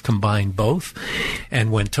best ones combine both.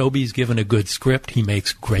 And when Toby's given a good script, he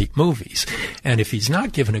makes great movies. And if he's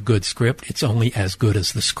not given a good script, it's only as good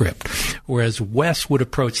as the script. Whereas Wes would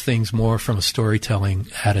approach things more from a storytelling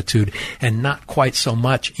attitude and not quite so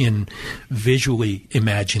much in visually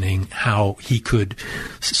imagining how he could,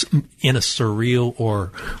 in a surreal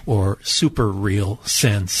or super real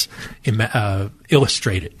sense,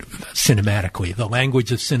 illustrate it cinematically. The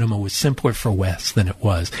language of cinema was simpler for Wes than it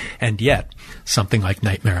was. And yet, something like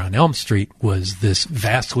Nightmare on Elm Street was this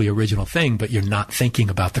vastly original thing, but you're not thinking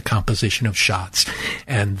about the composition of shots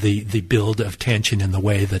and the build of tension in the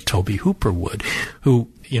way that Tobe Hooper would, who,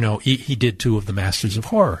 you know, he did two of the Masters of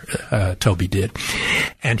Horror, Tobe did.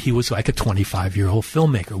 And he was like a 25-year-old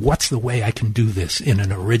filmmaker. What's the way I can do this in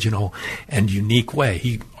an original and unique way?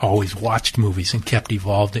 He always watched movies and kept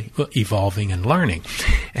evolving and learning.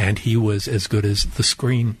 And he was as good as the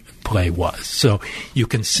screenplay was. So you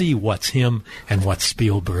can see what's him and what's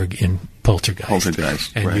Spielberg in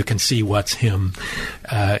Poltergeist. And you can see what's him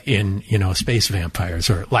in, you know, Space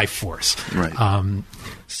Vampires or Life Force. Right.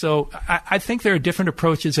 So I think there are different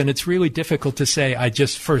approaches, and it's really difficult to say, I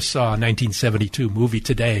just first saw a 1972 movie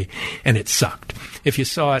today, and it sucked. If you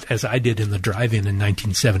saw it, as I did in the drive-in in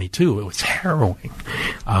 1972, it was harrowing.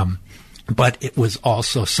 But it was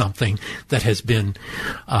also something that has been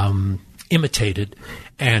imitated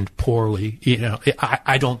and poorly. You know,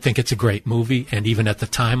 I don't think it's a great movie, and even at the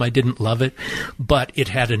time I didn't love it, but it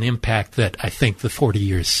had an impact that I think the 45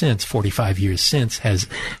 years since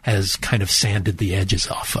has kind of sanded the edges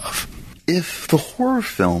off of. If the horror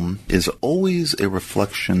film is always a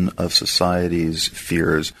reflection of society's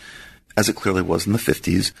fears, as it clearly was in the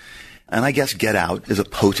 50s, And I guess Get Out is a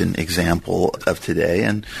potent example of today.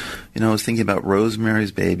 And, I was thinking about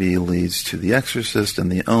Rosemary's Baby leads to The Exorcist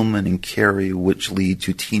and The Omen and Carrie, which lead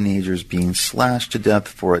to teenagers being slashed to death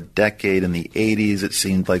for a decade. In the 80s, it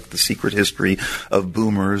seemed like the secret history of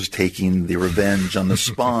boomers taking the revenge on the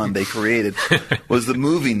spawn they created was the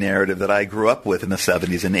movie narrative that I grew up with in the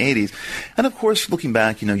 70s and 80s. And, of course, looking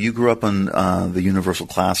back, you grew up on the Universal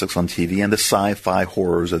Classics on TV and the sci-fi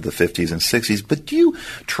horrors of the 50s and 60s. But do you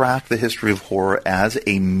track the history of horror as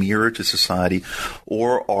a mirror to society,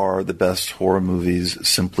 or are the best horror movies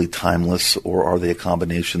simply timeless, or are they a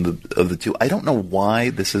combination of the two? I don't know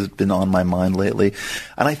why this has been on my mind lately,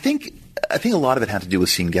 and I think a lot of it had to do with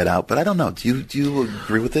seeing Get Out, but I don't know. Do you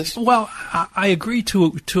agree with this? Well, I agree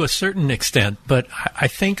to a certain extent, but I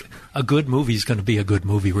think a good movie is going to be a good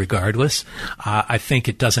movie regardless. I think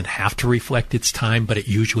it doesn't have to reflect its time, but it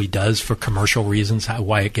usually does for commercial reasons,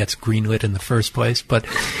 why it gets greenlit in the first place. But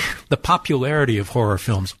the popularity of horror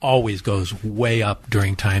films always goes way up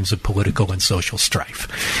during times of political and social strife.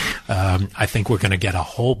 I think we're going to get a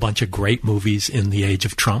whole bunch of great movies in the age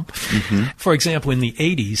of Trump. Mm-hmm. For example, in the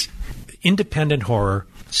 80s, independent horror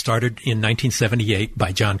started in 1978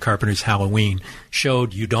 by John Carpenter's Halloween,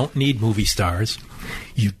 showed you don't need movie stars.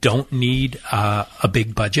 You don't need a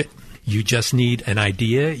big budget. You just need an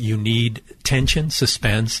idea. You need tension,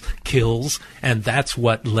 suspense, kills, and that's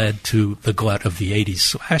what led to the glut of the 80s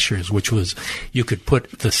slashers, which was you could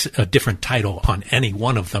put a different title on any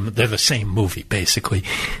one of them. They're the same movie, basically.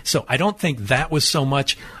 So I don't think that was so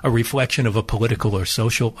much a reflection of a political or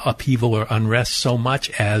social upheaval or unrest so much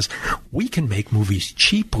as we can make movies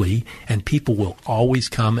cheaply and people will always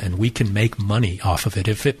come and we can make money off of it.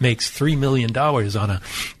 If it makes $3 million on a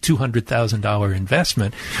 $200,000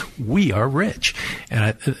 investment, we are rich.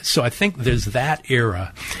 And so I think there's that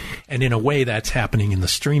era, and in a way that's happening in the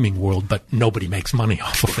streaming world, but nobody makes money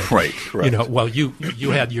off of it. Right. Well, you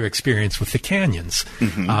had your experience with The Canyons,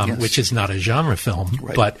 yes. which is not a genre film,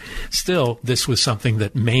 right. But still, this was something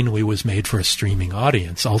that mainly was made for a streaming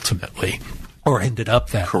audience, ultimately. Or ended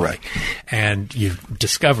up that Correct. way. And you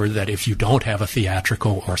discover that if you don't have a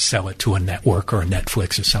theatrical or sell it to a network or a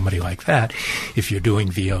Netflix or somebody like that, if you're doing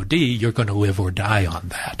VOD, you're going to live or die on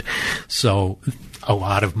that. So a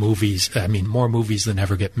lot of movies, more movies than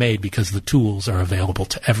ever get made because the tools are available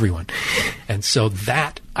to everyone. And so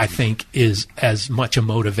that, I think, is as much a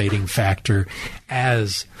motivating factor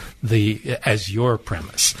as your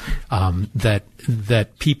premise,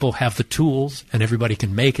 that people have the tools and everybody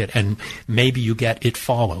can make it, and maybe you get It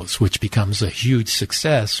Follows, which becomes a huge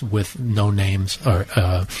success with no names,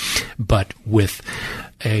 but with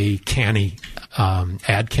a canny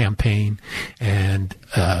ad campaign and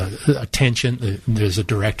attention. There's a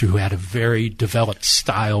director who had a very developed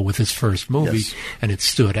style with his first movie, yes. And it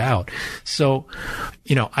stood out. So,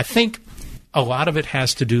 I think a lot of it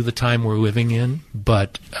has to do the time we're living in,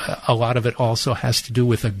 but a lot of it also has to do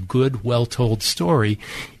with a good, well-told story.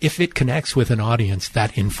 If it connects with an audience,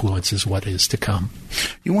 that influences what is to come.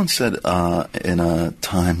 You once said in a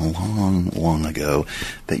time long, long ago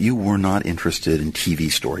that you were not interested in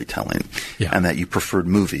TV storytelling, and that you preferred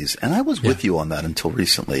movies. And I was with you on that until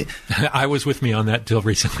recently. I was with me on that until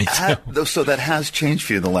recently, too. So that has changed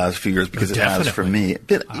for you in the last few years, because Definitely. It has for me.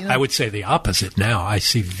 But, I would say the opposite now. I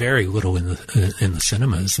see very little in the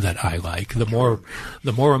cinemas that I like. The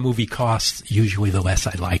more a movie costs, usually the less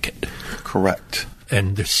I like it. Correct.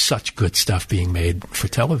 And there's such good stuff being made for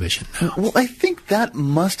television now. Well, I think that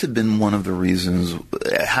must have been one of the reasons,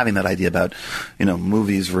 having that idea about,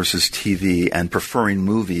 movies versus TV and preferring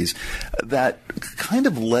movies, that kind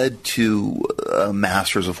of led to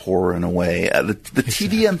Masters of Horror in a way. The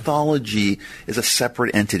TV anthology is a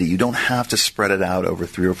separate entity. You don't have to spread it out over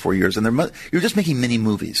 3 or 4 years, and you're just making mini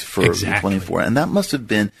movies for 24. And that must have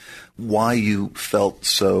been why you felt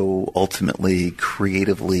so ultimately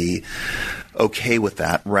creatively okay with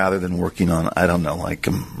that, rather than working on, I don't know, like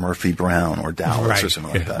Murphy Brown or Dallas or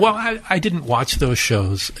something like that. Well, I didn't watch those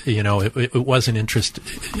shows. It wasn't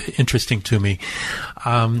interesting to me.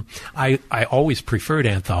 I always preferred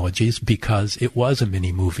anthologies because it was a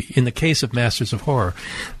mini movie. In the case of Masters of Horror,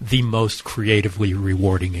 the most creatively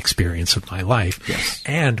rewarding experience of my life, yes.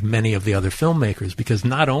 And many of the other filmmakers, because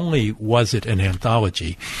not only was it an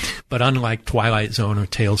anthology, but unlike Twilight Zone or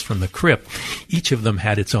Tales from the Crypt, each of them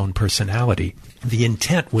had its own personality. The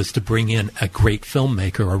intent was to bring in a great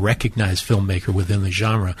filmmaker, a recognized filmmaker within the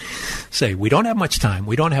genre. Say, we don't have much time,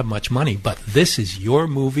 we don't have much money, but this is your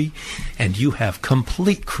movie, and you have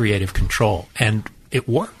complete creative control. And it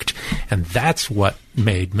worked. And that's what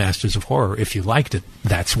made Masters of Horror. If you liked it,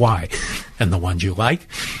 that's why. And the ones you like,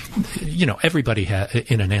 everybody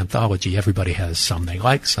in an anthology, everybody has some they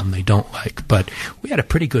like, some they don't like. But we had a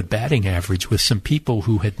pretty good batting average with some people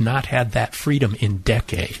who had not had that freedom in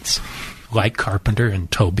decades, like Carpenter and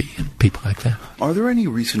Toby and people like that. Are there any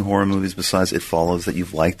recent horror movies besides It Follows that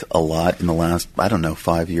you've liked a lot in the last,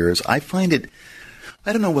 5 years? I find it,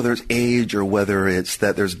 I don't know whether it's age or whether it's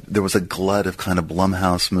that there was a glut of kind of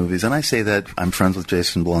Blumhouse movies. And I say that I'm friends with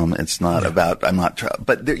Jason Blum. It's not about,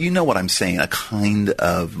 but there, you know what I'm saying, a kind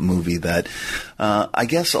of movie that I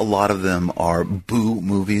guess a lot of them are boo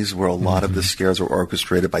movies where a lot of the scares are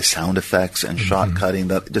orchestrated by sound effects and shot cutting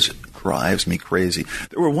that just drives me crazy.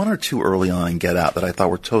 There were one or two early on in Get Out that I thought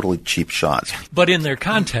were totally cheap shots. But in their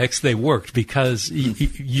context, they worked because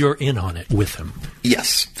you're in on it with them.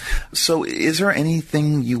 Yes. So is there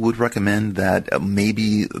anything you would recommend that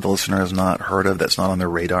maybe the listener has not heard of that's not on their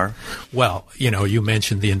radar? Well, you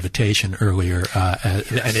mentioned The Invitation earlier,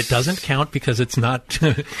 and it doesn't count because it's not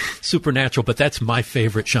supernatural, but that's my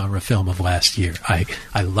favorite genre film of last year.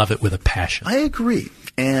 I love it with a passion. I agree.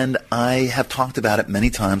 And I have talked about it many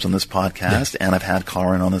times on this podcast, and I've had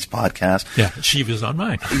Karin on this podcast. Yeah, she was on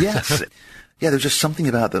mine. Yes. Yeah, there's just something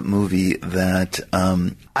about that movie that,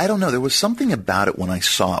 I don't know, there was something about it when I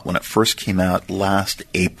saw it, when it first came out last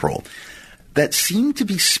April, that seemed to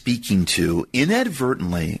be speaking to,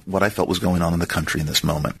 inadvertently, what I felt was going on in the country in this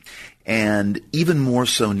moment. And even more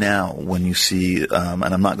so now when you see, and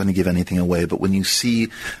I'm not going to give anything away, but when you see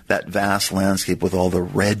that vast landscape with all the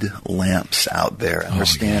red lamps out there and they're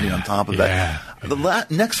standing on top of that.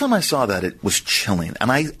 Next time I saw that, it was chilling.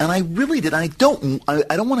 And I really did. I don't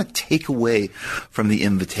want to take away from The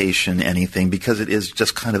Invitation anything because it is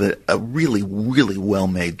just kind of a really, really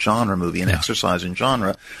well-made genre movie, an exercise in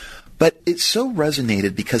genre. But it so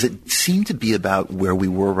resonated because it seemed to be about where we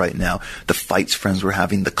were right now. The fights friends were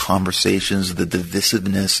having, the conversations, the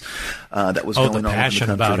divisiveness that was going on in the country. The passion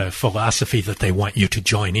about a philosophy that they want you to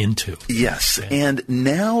join into. Yes, and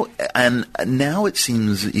now it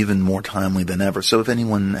seems even more timely than ever. So if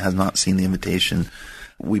anyone has not seen The Invitation,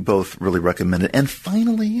 we both really recommend it. And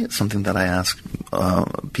finally, something that I ask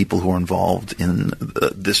people who are involved in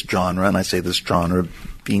this genre, and I say this genre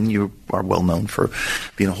being you are well known for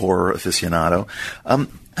being a horror aficionado.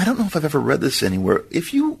 I don't know if I've ever read this anywhere.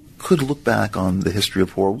 If you could look back on the history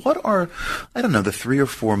of horror, what are, the 3 or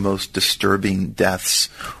 4 most disturbing deaths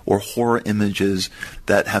or horror images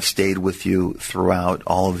that have stayed with you throughout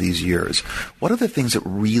all of these years? What are the things that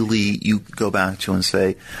really you go back to and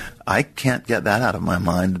say, I can't get that out of my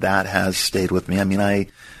mind. That has stayed with me. I mean,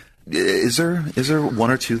 is there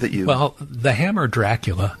one or two that you... Well, the Hammer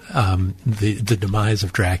Dracula, the demise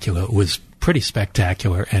of Dracula was pretty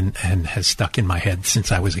spectacular and has stuck in my head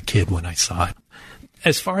since I was a kid when I saw it.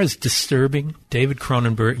 As far as disturbing, David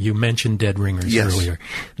Cronenberg, you mentioned Dead Ringers earlier.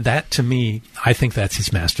 That, to me, I think that's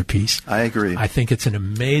his masterpiece. I agree. I think it's an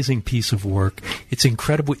amazing piece of work. It's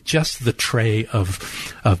incredible. Just the tray of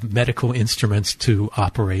medical instruments to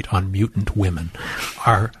operate on mutant women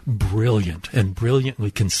are brilliant and brilliantly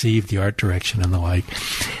conceived, the art direction and the like.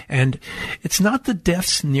 And it's not the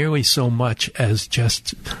deaths nearly so much as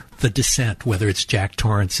just the descent, whether it's Jack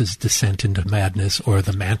Torrance's descent into madness or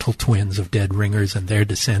the Mantle twins of Dead Ringers and their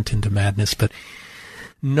descent into madness, but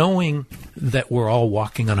knowing that we're all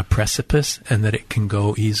walking on a precipice and that it can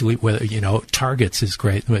go easily, whether, Targets is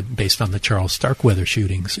great, based on the Charles Starkweather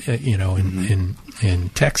shootings, in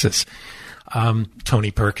Texas.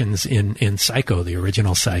 Tony Perkins in Psycho, the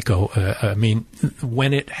original Psycho.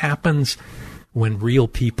 When it happens, when real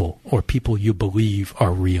people or people you believe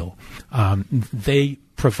are real, they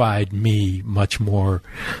provide me much more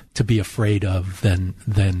to be afraid of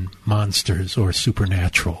than monsters or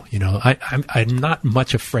supernatural. I'm not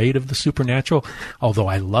much afraid of the supernatural, although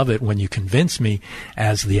I love it when you convince me,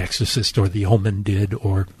 as The Exorcist or The Omen did,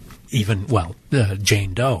 or even,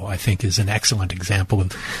 Jane Doe, I think, is an excellent example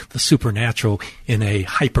of the supernatural in a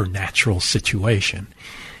hypernatural situation.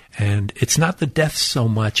 And it's not the deaths so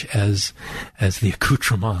much as the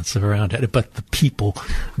accoutrements around it, but the people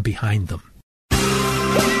behind them.